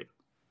good shape.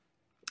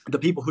 The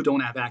people who don't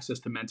have access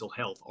to mental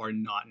health are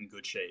not in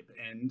good shape.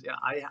 And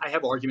I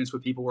have arguments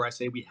with people where I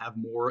say we have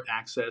more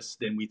access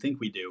than we think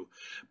we do.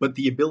 But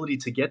the ability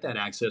to get that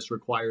access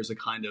requires a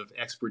kind of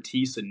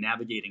expertise in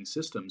navigating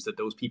systems that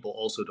those people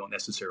also don't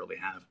necessarily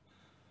have.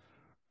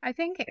 I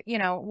think,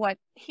 what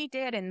he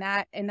did in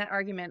that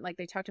argument, like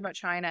they talked about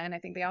China, and I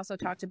think they also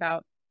talked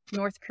about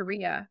North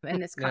Korea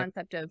and this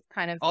concept of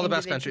kind of all the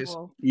best countries.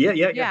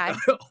 Yeah.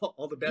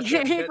 All the best.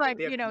 He's like,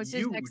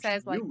 Zizek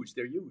says like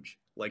they're huge,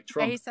 like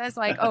Trump. He says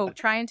like,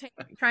 try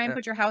and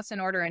put your house in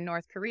order in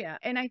North Korea.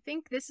 And I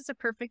think this is a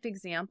perfect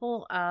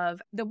example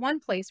of the one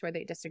place where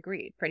they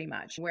disagreed, pretty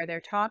much, where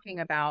they're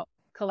talking about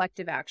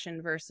collective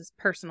action versus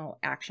personal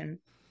action.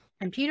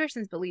 And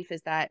Peterson's belief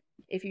is that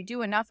if you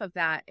do enough of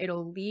that,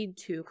 it'll lead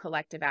to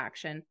collective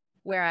action.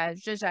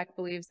 Whereas Zizek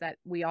believes that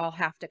we all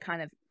have to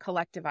kind of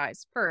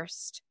collectivize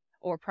first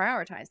or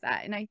prioritize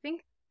that. And I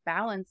think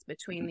balance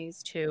between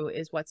these two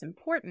is what's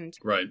important.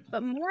 Right.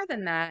 But more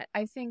than that,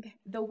 I think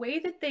the way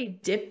that they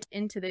dipped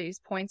into these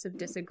points of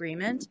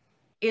disagreement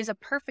is a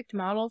perfect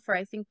model for,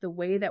 I think, the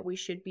way that we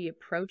should be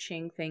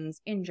approaching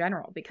things in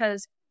general.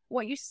 Because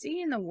what you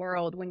see in the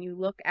world when you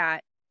look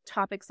at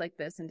topics like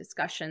this and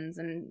discussions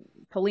and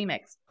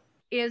polemics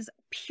is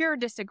pure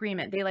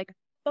disagreement. They like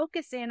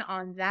focus in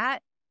on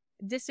that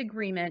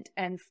disagreement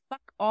and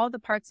fuck all the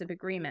parts of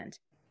agreement.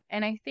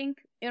 And I think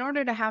in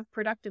order to have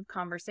productive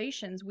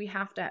conversations, we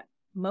have to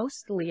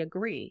mostly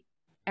agree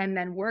and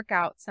then work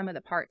out some of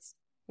the parts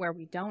where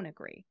we don't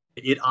agree.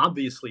 It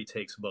obviously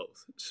takes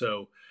both.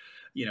 So,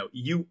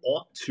 you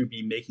ought to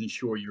be making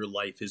sure your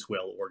life is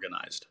well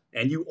organized.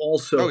 And you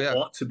also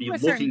ought to be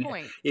looking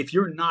at, if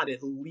you're not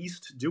at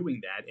least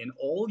doing that and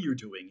all you're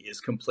doing is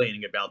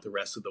complaining about the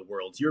rest of the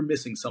world, you're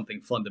missing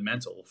something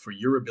fundamental for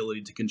your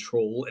ability to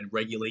control and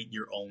regulate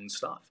your own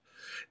stuff.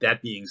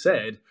 That being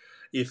said,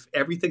 if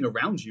everything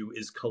around you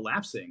is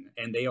collapsing,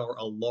 and they are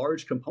a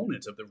large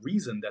component of the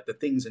reason that the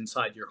things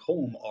inside your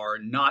home are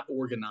not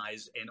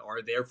organized and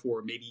are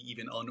therefore maybe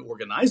even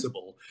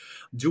unorganizable,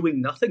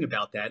 doing nothing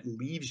about that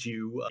leaves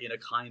you in a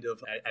kind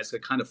of as a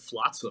kind of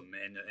flotsam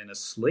and a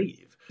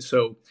slave.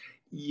 So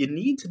you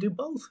need to do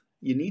both.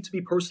 You need to be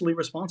personally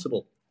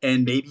responsible,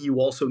 and maybe you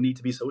also need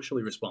to be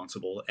socially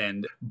responsible.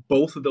 And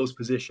both of those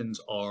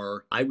positions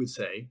are, I would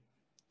say,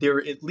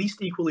 they're at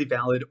least equally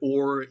valid,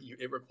 or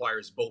it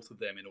requires both of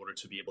them in order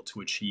to be able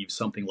to achieve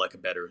something like a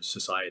better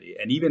society.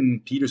 And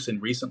even Peterson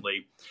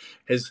recently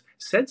has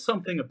said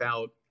something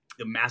about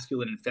the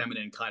masculine and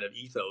feminine kind of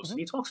ethos. And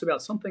he talks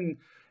about something,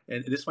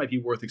 and this might be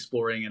worth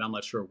exploring, and I'm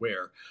not sure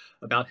where,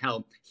 about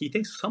how he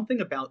thinks something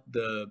about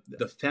the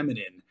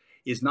feminine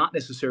is not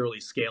necessarily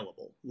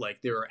scalable.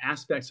 Like, there are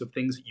aspects of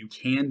things that you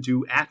can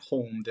do at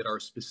home that are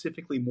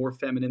specifically more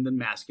feminine than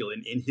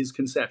masculine in his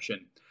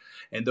conception.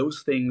 And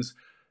those things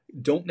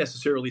don't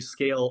necessarily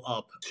scale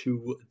up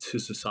to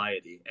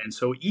society. And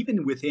so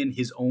even within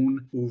his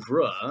own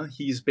oeuvre,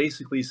 he's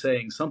basically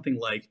saying something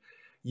like,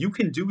 you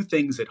can do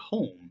things at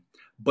home,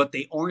 but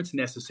they aren't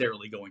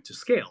necessarily going to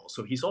scale.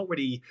 So he's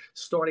already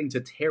starting to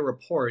tear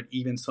apart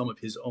even some of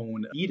his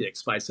own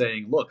edicts by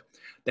saying, look,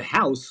 the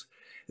house,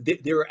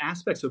 there are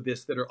aspects of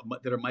this that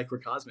are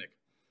microcosmic.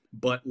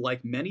 But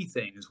like many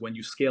things, when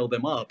you scale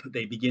them up,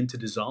 they begin to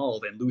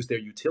dissolve and lose their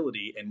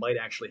utility and might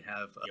actually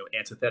have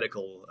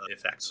antithetical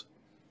effects.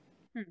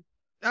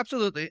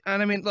 Absolutely.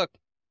 And I mean, look,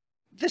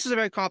 this is a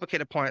very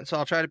complicated point, so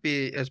I'll try to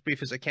be as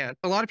brief as I can.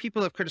 A lot of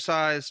people have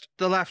criticized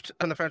the left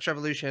and the French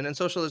Revolution, and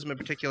socialism in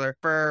particular,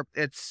 for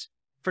its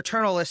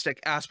fraternalistic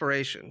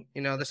aspiration.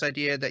 You know, this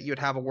idea that you'd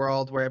have a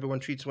world where everyone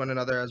treats one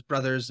another as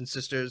brothers and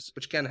sisters,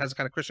 which again has a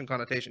kind of Christian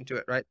connotation to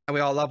it, right? And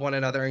we all love one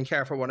another and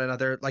care for one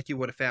another like you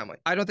would a family.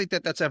 I don't think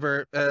that that's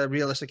ever a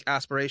realistic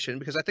aspiration,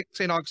 because I think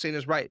St. Augustine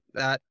is right,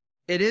 that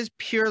it is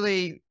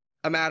purely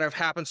a matter of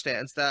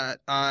happenstance that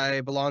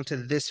I belong to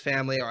this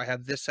family, or I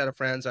have this set of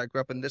friends, I grew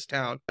up in this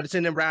town. But it's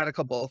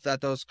ineradicable that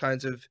those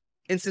kinds of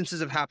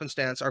instances of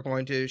happenstance are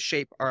going to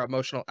shape our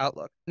emotional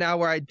outlook. Now,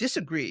 where I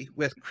disagree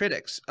with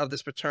critics of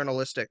this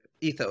paternalistic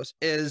ethos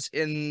is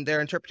in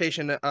their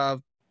interpretation of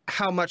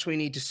how much we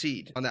need to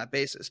cede on that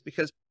basis.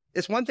 Because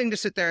it's one thing to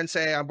sit there and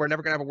say, we're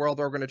never going to have a world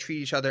where we're going to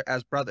treat each other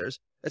as brothers.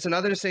 It's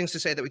another thing to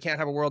say that we can't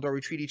have a world where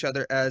we treat each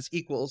other as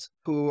equals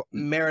who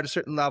merit a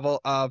certain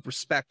level of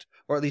respect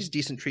or at least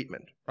decent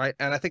treatment, right?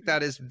 And I think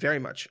that is very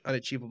much an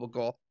achievable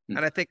goal. And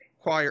I think,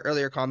 Kwa, your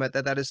earlier comment,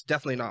 that is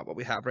definitely not what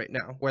we have right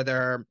now, where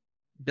there are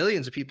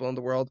billions of people in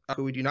the world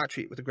who we do not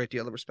treat with a great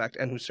deal of respect,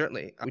 and who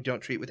certainly we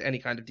don't treat with any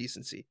kind of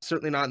decency,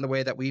 certainly not in the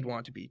way that we'd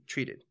want to be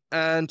treated.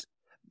 And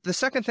the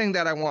second thing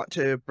that I want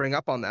to bring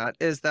up on that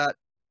is that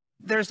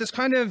there's this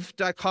kind of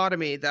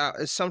dichotomy that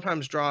is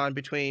sometimes drawn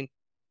between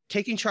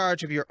taking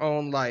charge of your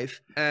own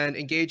life and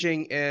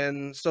engaging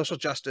in social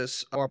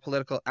justice or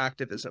political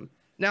activism.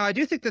 Now, I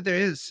do think that there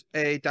is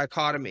a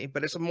dichotomy,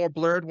 but it's a more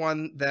blurred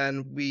one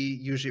than we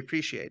usually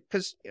appreciate.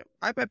 Because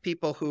I've met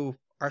people who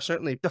are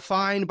certainly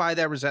defined by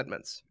their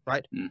resentments,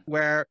 right?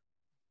 Where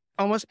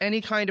almost any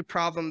kind of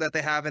problem that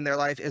they have in their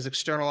life is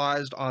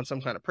externalized on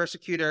some kind of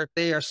persecutor.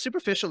 They are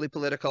superficially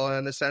political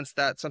in the sense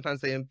that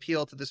sometimes they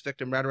appeal to this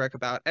victim rhetoric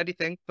about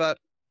anything. But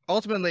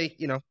ultimately,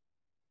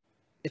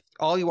 if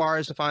all you are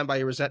is defined by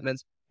your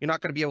resentments, you're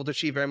not going to be able to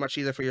achieve very much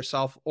either for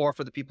yourself or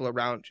for the people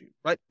around you,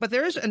 right? But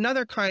there is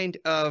another kind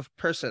of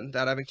person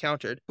that I've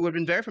encountered who have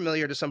been very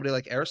familiar to somebody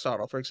like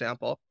Aristotle, for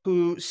example,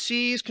 who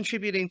sees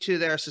contributing to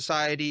their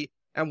society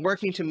and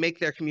working to make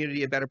their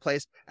community a better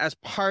place as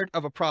part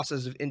of a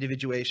process of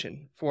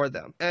individuation for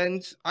them.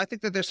 And I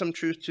think that there's some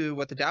truth to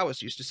what the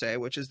Taoists used to say,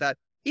 which is that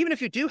even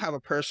if you do have a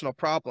personal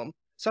problem,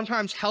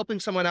 sometimes helping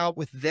someone out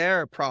with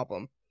their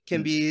problem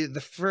can be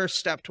the first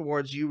step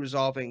towards you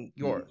resolving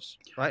yours,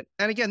 right?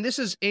 And again, this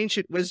is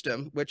ancient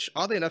wisdom, which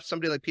oddly enough,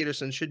 somebody like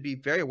Peterson should be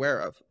very aware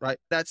of, right?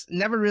 That's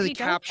never really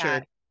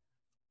captured.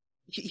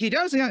 He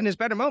does that in his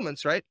better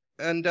moments, right?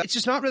 And it's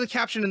just not really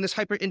captured in this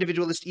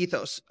hyper-individualist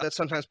ethos that's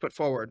sometimes put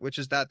forward, which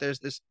is that there's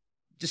this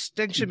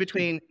distinction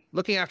between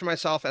looking after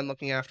myself and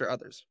looking after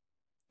others.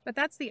 But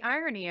that's the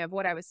irony of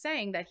what I was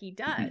saying that he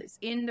does.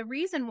 In the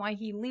reason why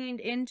he leaned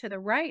into the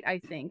right, I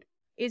think,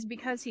 is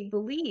because he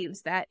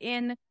believes that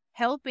in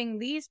helping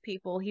these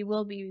people, he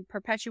will be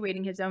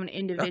perpetuating his own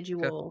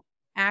individual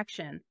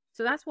action.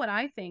 So that's what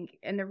I think.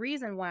 And the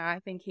reason why I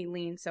think he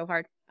leans so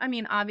hard, I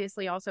mean,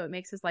 obviously also it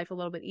makes his life a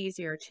little bit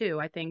easier too,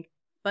 I think.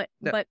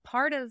 But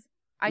part of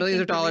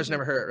millions of dollars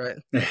never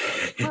hurt, right?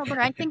 Well, but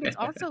I think it's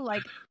also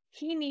like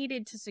he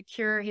needed to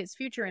secure his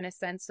future in a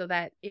sense so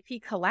that if he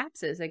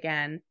collapses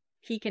again,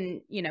 he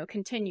can,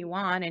 continue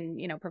on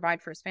and,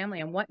 provide for his family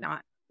and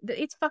whatnot.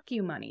 It's fuck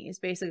you money is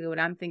basically what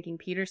I'm thinking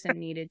Peterson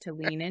needed to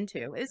lean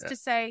into, is to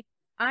say,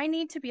 I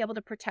need to be able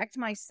to protect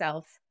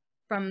myself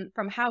from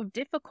how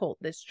difficult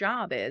this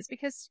job is,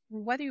 because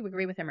whether you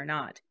agree with him or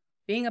not,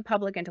 being a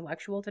public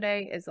intellectual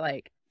today is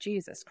like,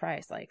 Jesus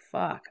Christ, like,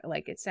 fuck,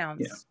 like it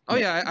sounds.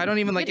 I don't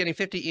even like getting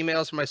 50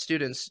 emails from my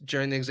students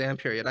during the exam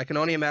period. I can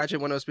only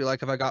imagine what it must be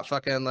like if I got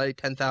fucking like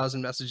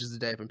 10,000 messages a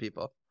day from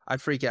people.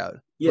 I'd freak out.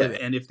 Yeah,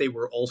 and if they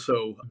were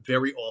also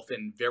very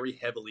often very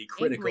heavily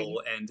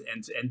critical Angry.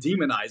 and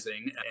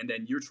demonizing, and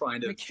then you're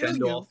trying to They kill fend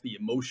you. off the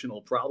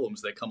emotional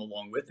problems that come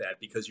along with that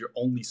because you're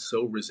only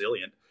so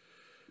resilient.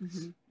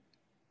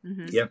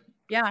 Yeah.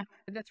 Yeah,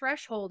 the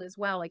threshold as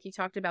well. Like you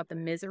talked about the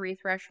misery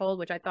threshold,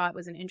 which I thought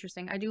was an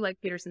interesting. I do like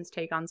Peterson's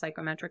take on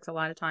psychometrics a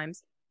lot of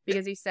times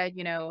because he said,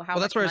 you know, how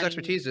well, that's much where his money-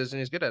 expertise is, and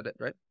he's good at it,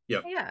 right? Yeah.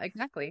 Yeah,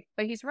 exactly.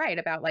 But he's right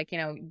about like, you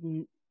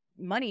know,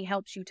 money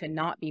helps you to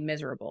not be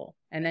miserable.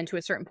 And then to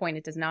a certain point,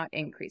 it does not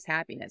increase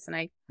happiness. And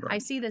I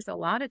see this a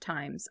lot of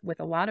times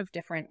with a lot of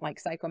different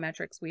like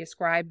psychometrics. We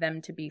ascribe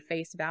them to be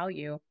face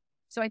value.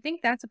 So I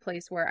think that's a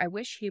place where I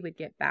wish he would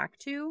get back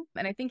to.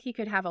 And I think he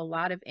could have a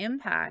lot of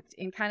impact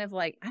in kind of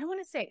like, I don't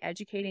want to say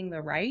educating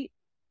the right,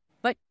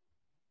 but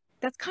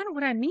that's kind of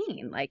what I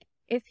mean. Like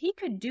if he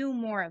could do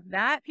more of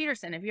that,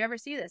 Peterson, if you ever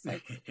see this,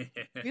 like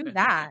do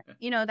that,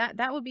 you know,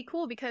 that would be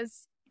cool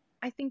because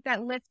I think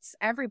that lifts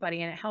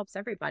everybody and it helps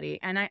everybody.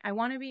 And I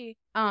want to be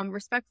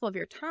respectful of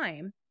your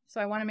time.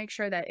 So I want to make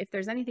sure that if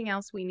there's anything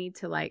else we need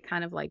to like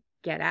kind of like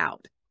get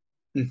out,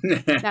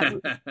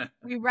 that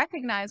we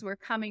recognize we're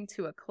coming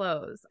to a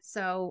close.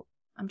 So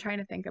I'm trying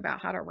to think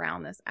about how to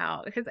round this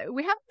out because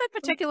we haven't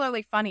been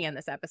particularly funny in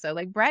this episode.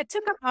 Like Brett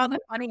took up all the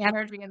funny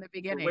energy in the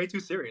beginning. We're way too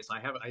serious. I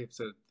have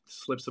to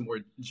slip some more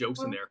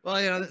jokes in there.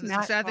 Well, you know,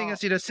 the sad thing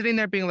is, you know, sitting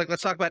there being like,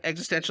 let's talk about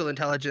existential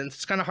intelligence.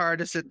 It's kind of hard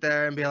to sit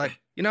there and be like,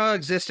 you know,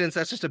 existence,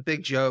 that's just a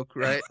big joke,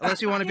 right?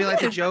 Unless you want to be like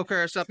the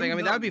Joker or something. I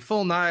mean, that would be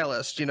full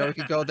nihilist. You know, we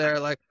could go there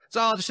like, it's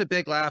all just a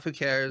big laugh. Who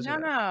cares?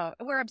 No,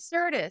 we're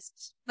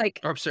absurdists. Like,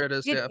 or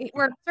absurdists, yeah.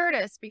 We're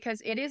absurdists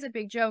because it is a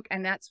big joke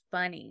and that's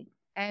funny.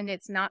 And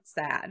it's not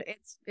sad.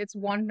 It's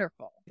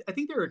wonderful. I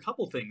think there are a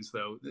couple things,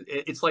 though.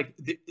 It's like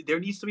there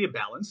needs to be a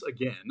balance,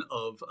 again,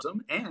 of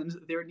some, and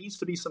there needs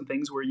to be some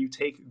things where you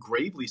take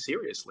gravely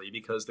seriously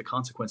because the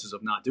consequences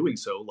of not doing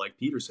so, like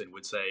Peterson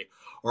would say,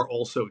 are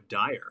also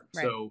dire.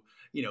 Right. So,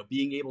 you know,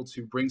 being able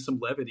to bring some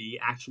levity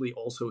actually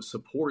also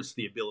supports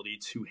the ability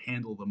to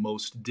handle the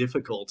most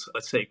difficult,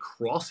 let's say,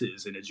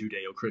 crosses in a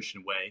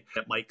Judeo-Christian way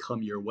that might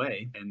come your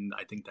way. And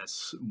I think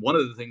that's one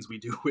of the things we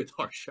do with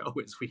our show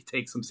is we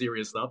take some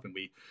serious stuff and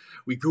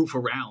we goof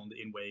around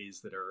in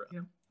ways that are, you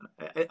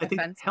know, I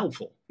think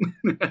helpful.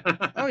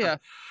 Oh, yeah.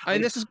 I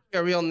mean, this is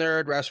a real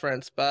nerd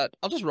reference, but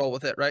I'll just roll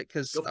with it, right?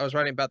 Because I was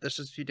writing about this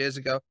just a few days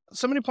ago.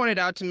 Somebody pointed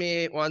out to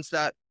me once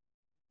that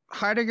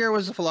Heidegger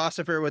was a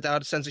philosopher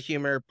without a sense of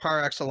humor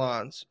par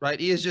excellence, right?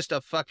 He is just a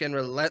fucking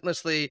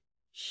relentlessly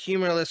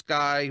humorless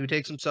guy who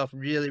takes himself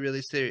really,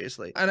 really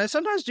seriously. And I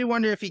sometimes do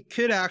wonder if he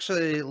could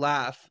actually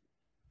laugh,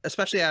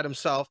 especially at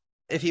himself,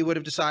 if he would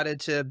have decided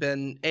to have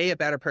been A, a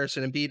better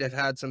person, and B, to have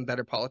had some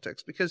better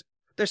politics. Because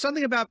there's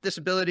something about this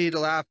ability to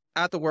laugh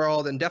at the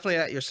world and definitely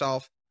at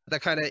yourself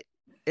that kind of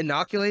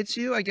inoculates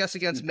you, I guess,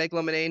 against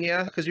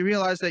megalomania, because you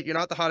realize that you're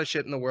not the hottest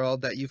shit in the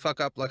world, that you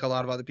fuck up like a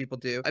lot of other people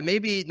do. And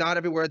maybe not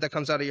every word that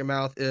comes out of your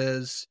mouth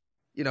is,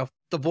 you know,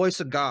 the voice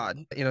of God,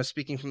 you know,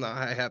 speaking from the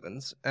high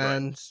heavens.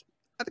 And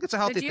I think it's a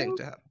healthy thing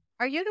to have.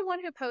 Are you the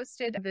one who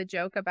posted the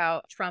joke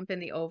about Trump in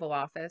the Oval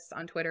Office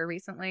on Twitter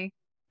recently?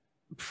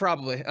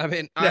 Probably. I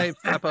mean, I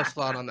post a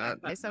lot on that.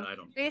 So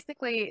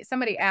basically,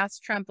 somebody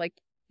asked Trump, like,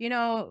 you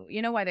know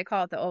why they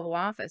call it the Oval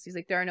Office? He's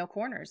like, there are no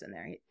corners in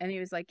there. And he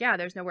was like, yeah,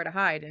 there's nowhere to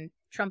hide. And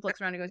Trump looks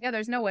around and goes, yeah,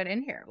 there's no one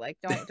in here. Like,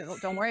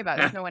 don't worry about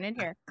it. There's no one in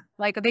here.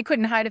 Like, they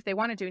couldn't hide if they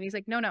wanted to. And he's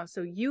like, no,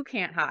 so you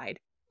can't hide.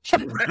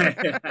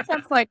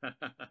 Trump's like,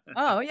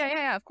 oh,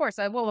 yeah, of course.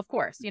 Well, of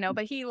course, you know,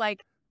 but he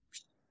like,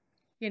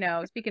 you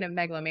know, speaking of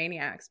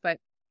megalomaniacs, but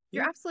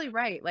you're absolutely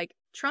right. Like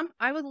Trump,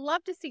 I would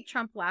love to see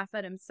Trump laugh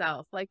at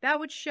himself. Like that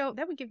would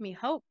give me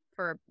hope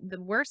for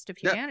the worst of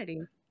humanity.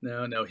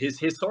 No. His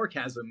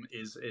sarcasm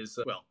is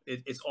well,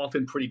 it's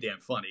often pretty damn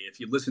funny if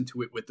you listen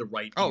to it with the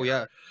right ear. Oh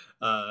yeah.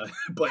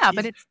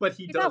 But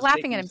he's not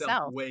laughing at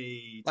himself.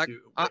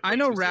 I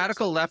know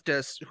radical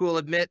leftists who will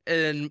admit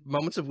in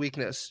moments of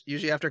weakness,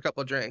 usually after a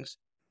couple of drinks,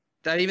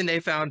 that even they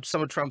found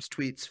some of Trump's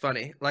tweets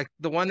funny. Like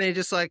the one they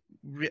just like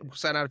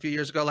sent out a few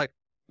years ago, like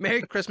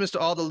 "Merry Christmas to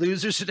all the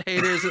losers and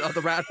haters of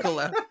the radical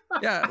left."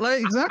 Yeah,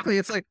 like exactly.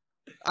 It's like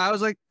I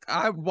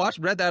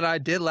read that and I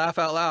did laugh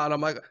out loud. I'm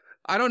like,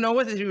 I don't know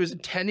whether he was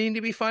intending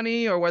to be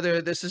funny or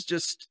whether this is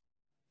just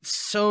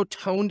so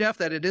tone deaf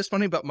that it is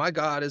funny, but my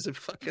God, is it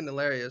fucking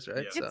hilarious,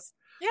 right?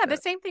 Yeah. The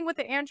same thing with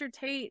the Andrew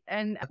Tate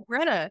and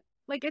Greta.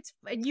 Like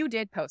you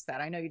did post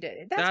that. I know you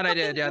did. That I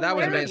did. Yeah, that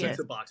was amazing.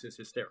 The box is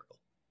hysterical.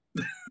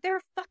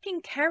 They're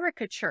fucking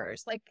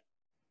caricatures. Like,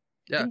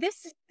 yeah.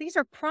 These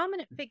are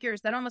prominent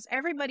figures that almost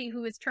everybody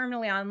who is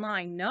terminally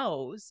online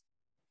knows.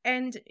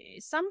 And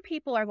some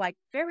people are like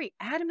very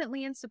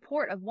adamantly in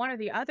support of one or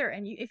the other.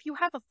 And if you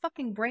have a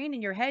fucking brain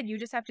in your head, you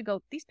just have to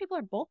go, these people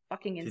are both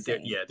fucking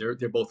insane.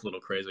 They're both a little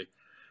crazy.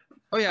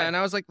 Oh, yeah. And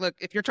I was like, look,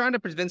 if you're trying to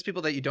convince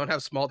people that you don't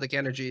have small dick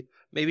energy,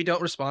 maybe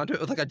don't respond to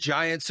it with like a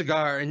giant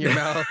cigar in your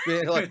mouth.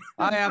 Being like,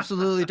 I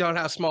absolutely don't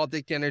have small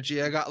dick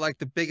energy. I got like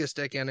the biggest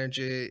dick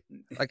energy.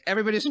 Like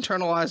everybody's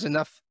internalized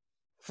enough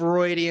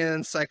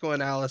Freudian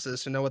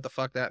psychoanalysis to know what the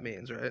fuck that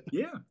means, right?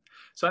 Yeah.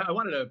 So I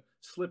wanted to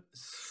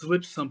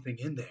slip something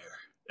in there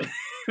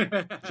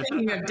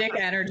Speaking of dick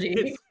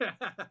energy.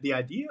 The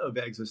idea of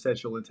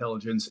existential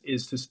intelligence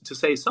is to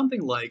say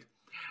something like,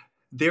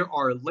 there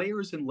are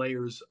layers and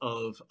layers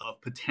of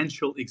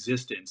potential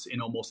existence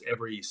in almost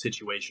every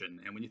situation.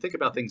 And when you think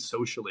about things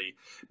socially,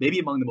 maybe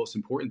among the most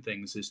important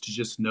things is to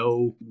just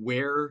know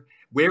where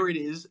it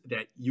is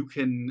that you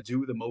can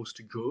do the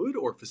most good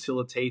or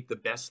facilitate the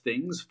best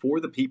things for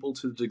the people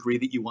to the degree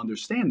that you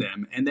understand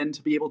them. And then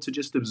to be able to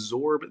just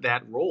absorb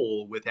that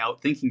role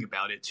without thinking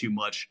about it too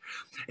much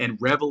and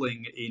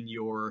reveling in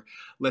your,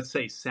 let's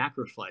say,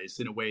 sacrifice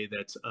in a way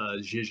that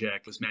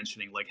Zizek was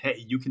mentioning, like,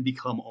 hey, you can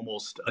become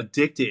almost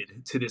addicted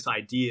to this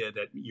idea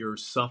that your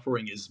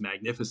suffering is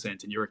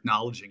magnificent and you're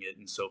acknowledging it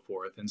and so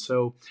forth. And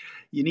so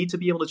you need to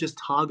be able to just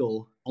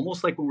toggle,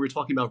 almost like when we were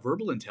talking about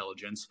verbal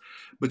intelligence,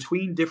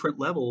 between different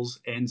levels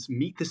and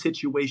meet the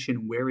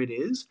situation where it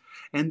is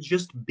and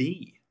just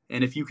be.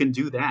 And if you can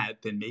do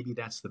that, then maybe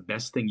that's the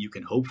best thing you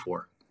can hope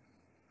for.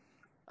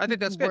 I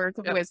think that's good. Words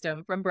of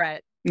wisdom from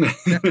Brett. Put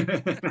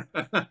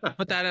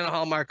that in a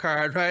Hallmark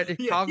card, right?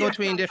 Toggle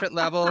between different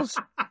levels.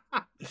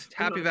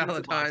 Happy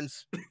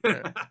Valentine's.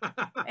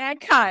 And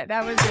cut.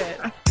 That was it.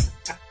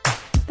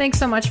 Thanks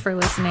so much for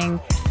listening.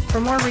 For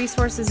more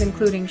resources,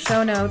 including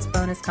show notes,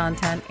 bonus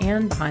content,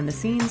 and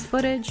behind-the-scenes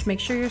footage, make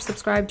sure you're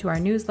subscribed to our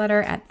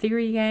newsletter at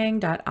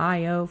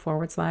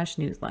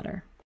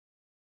theorygang.io/newsletter.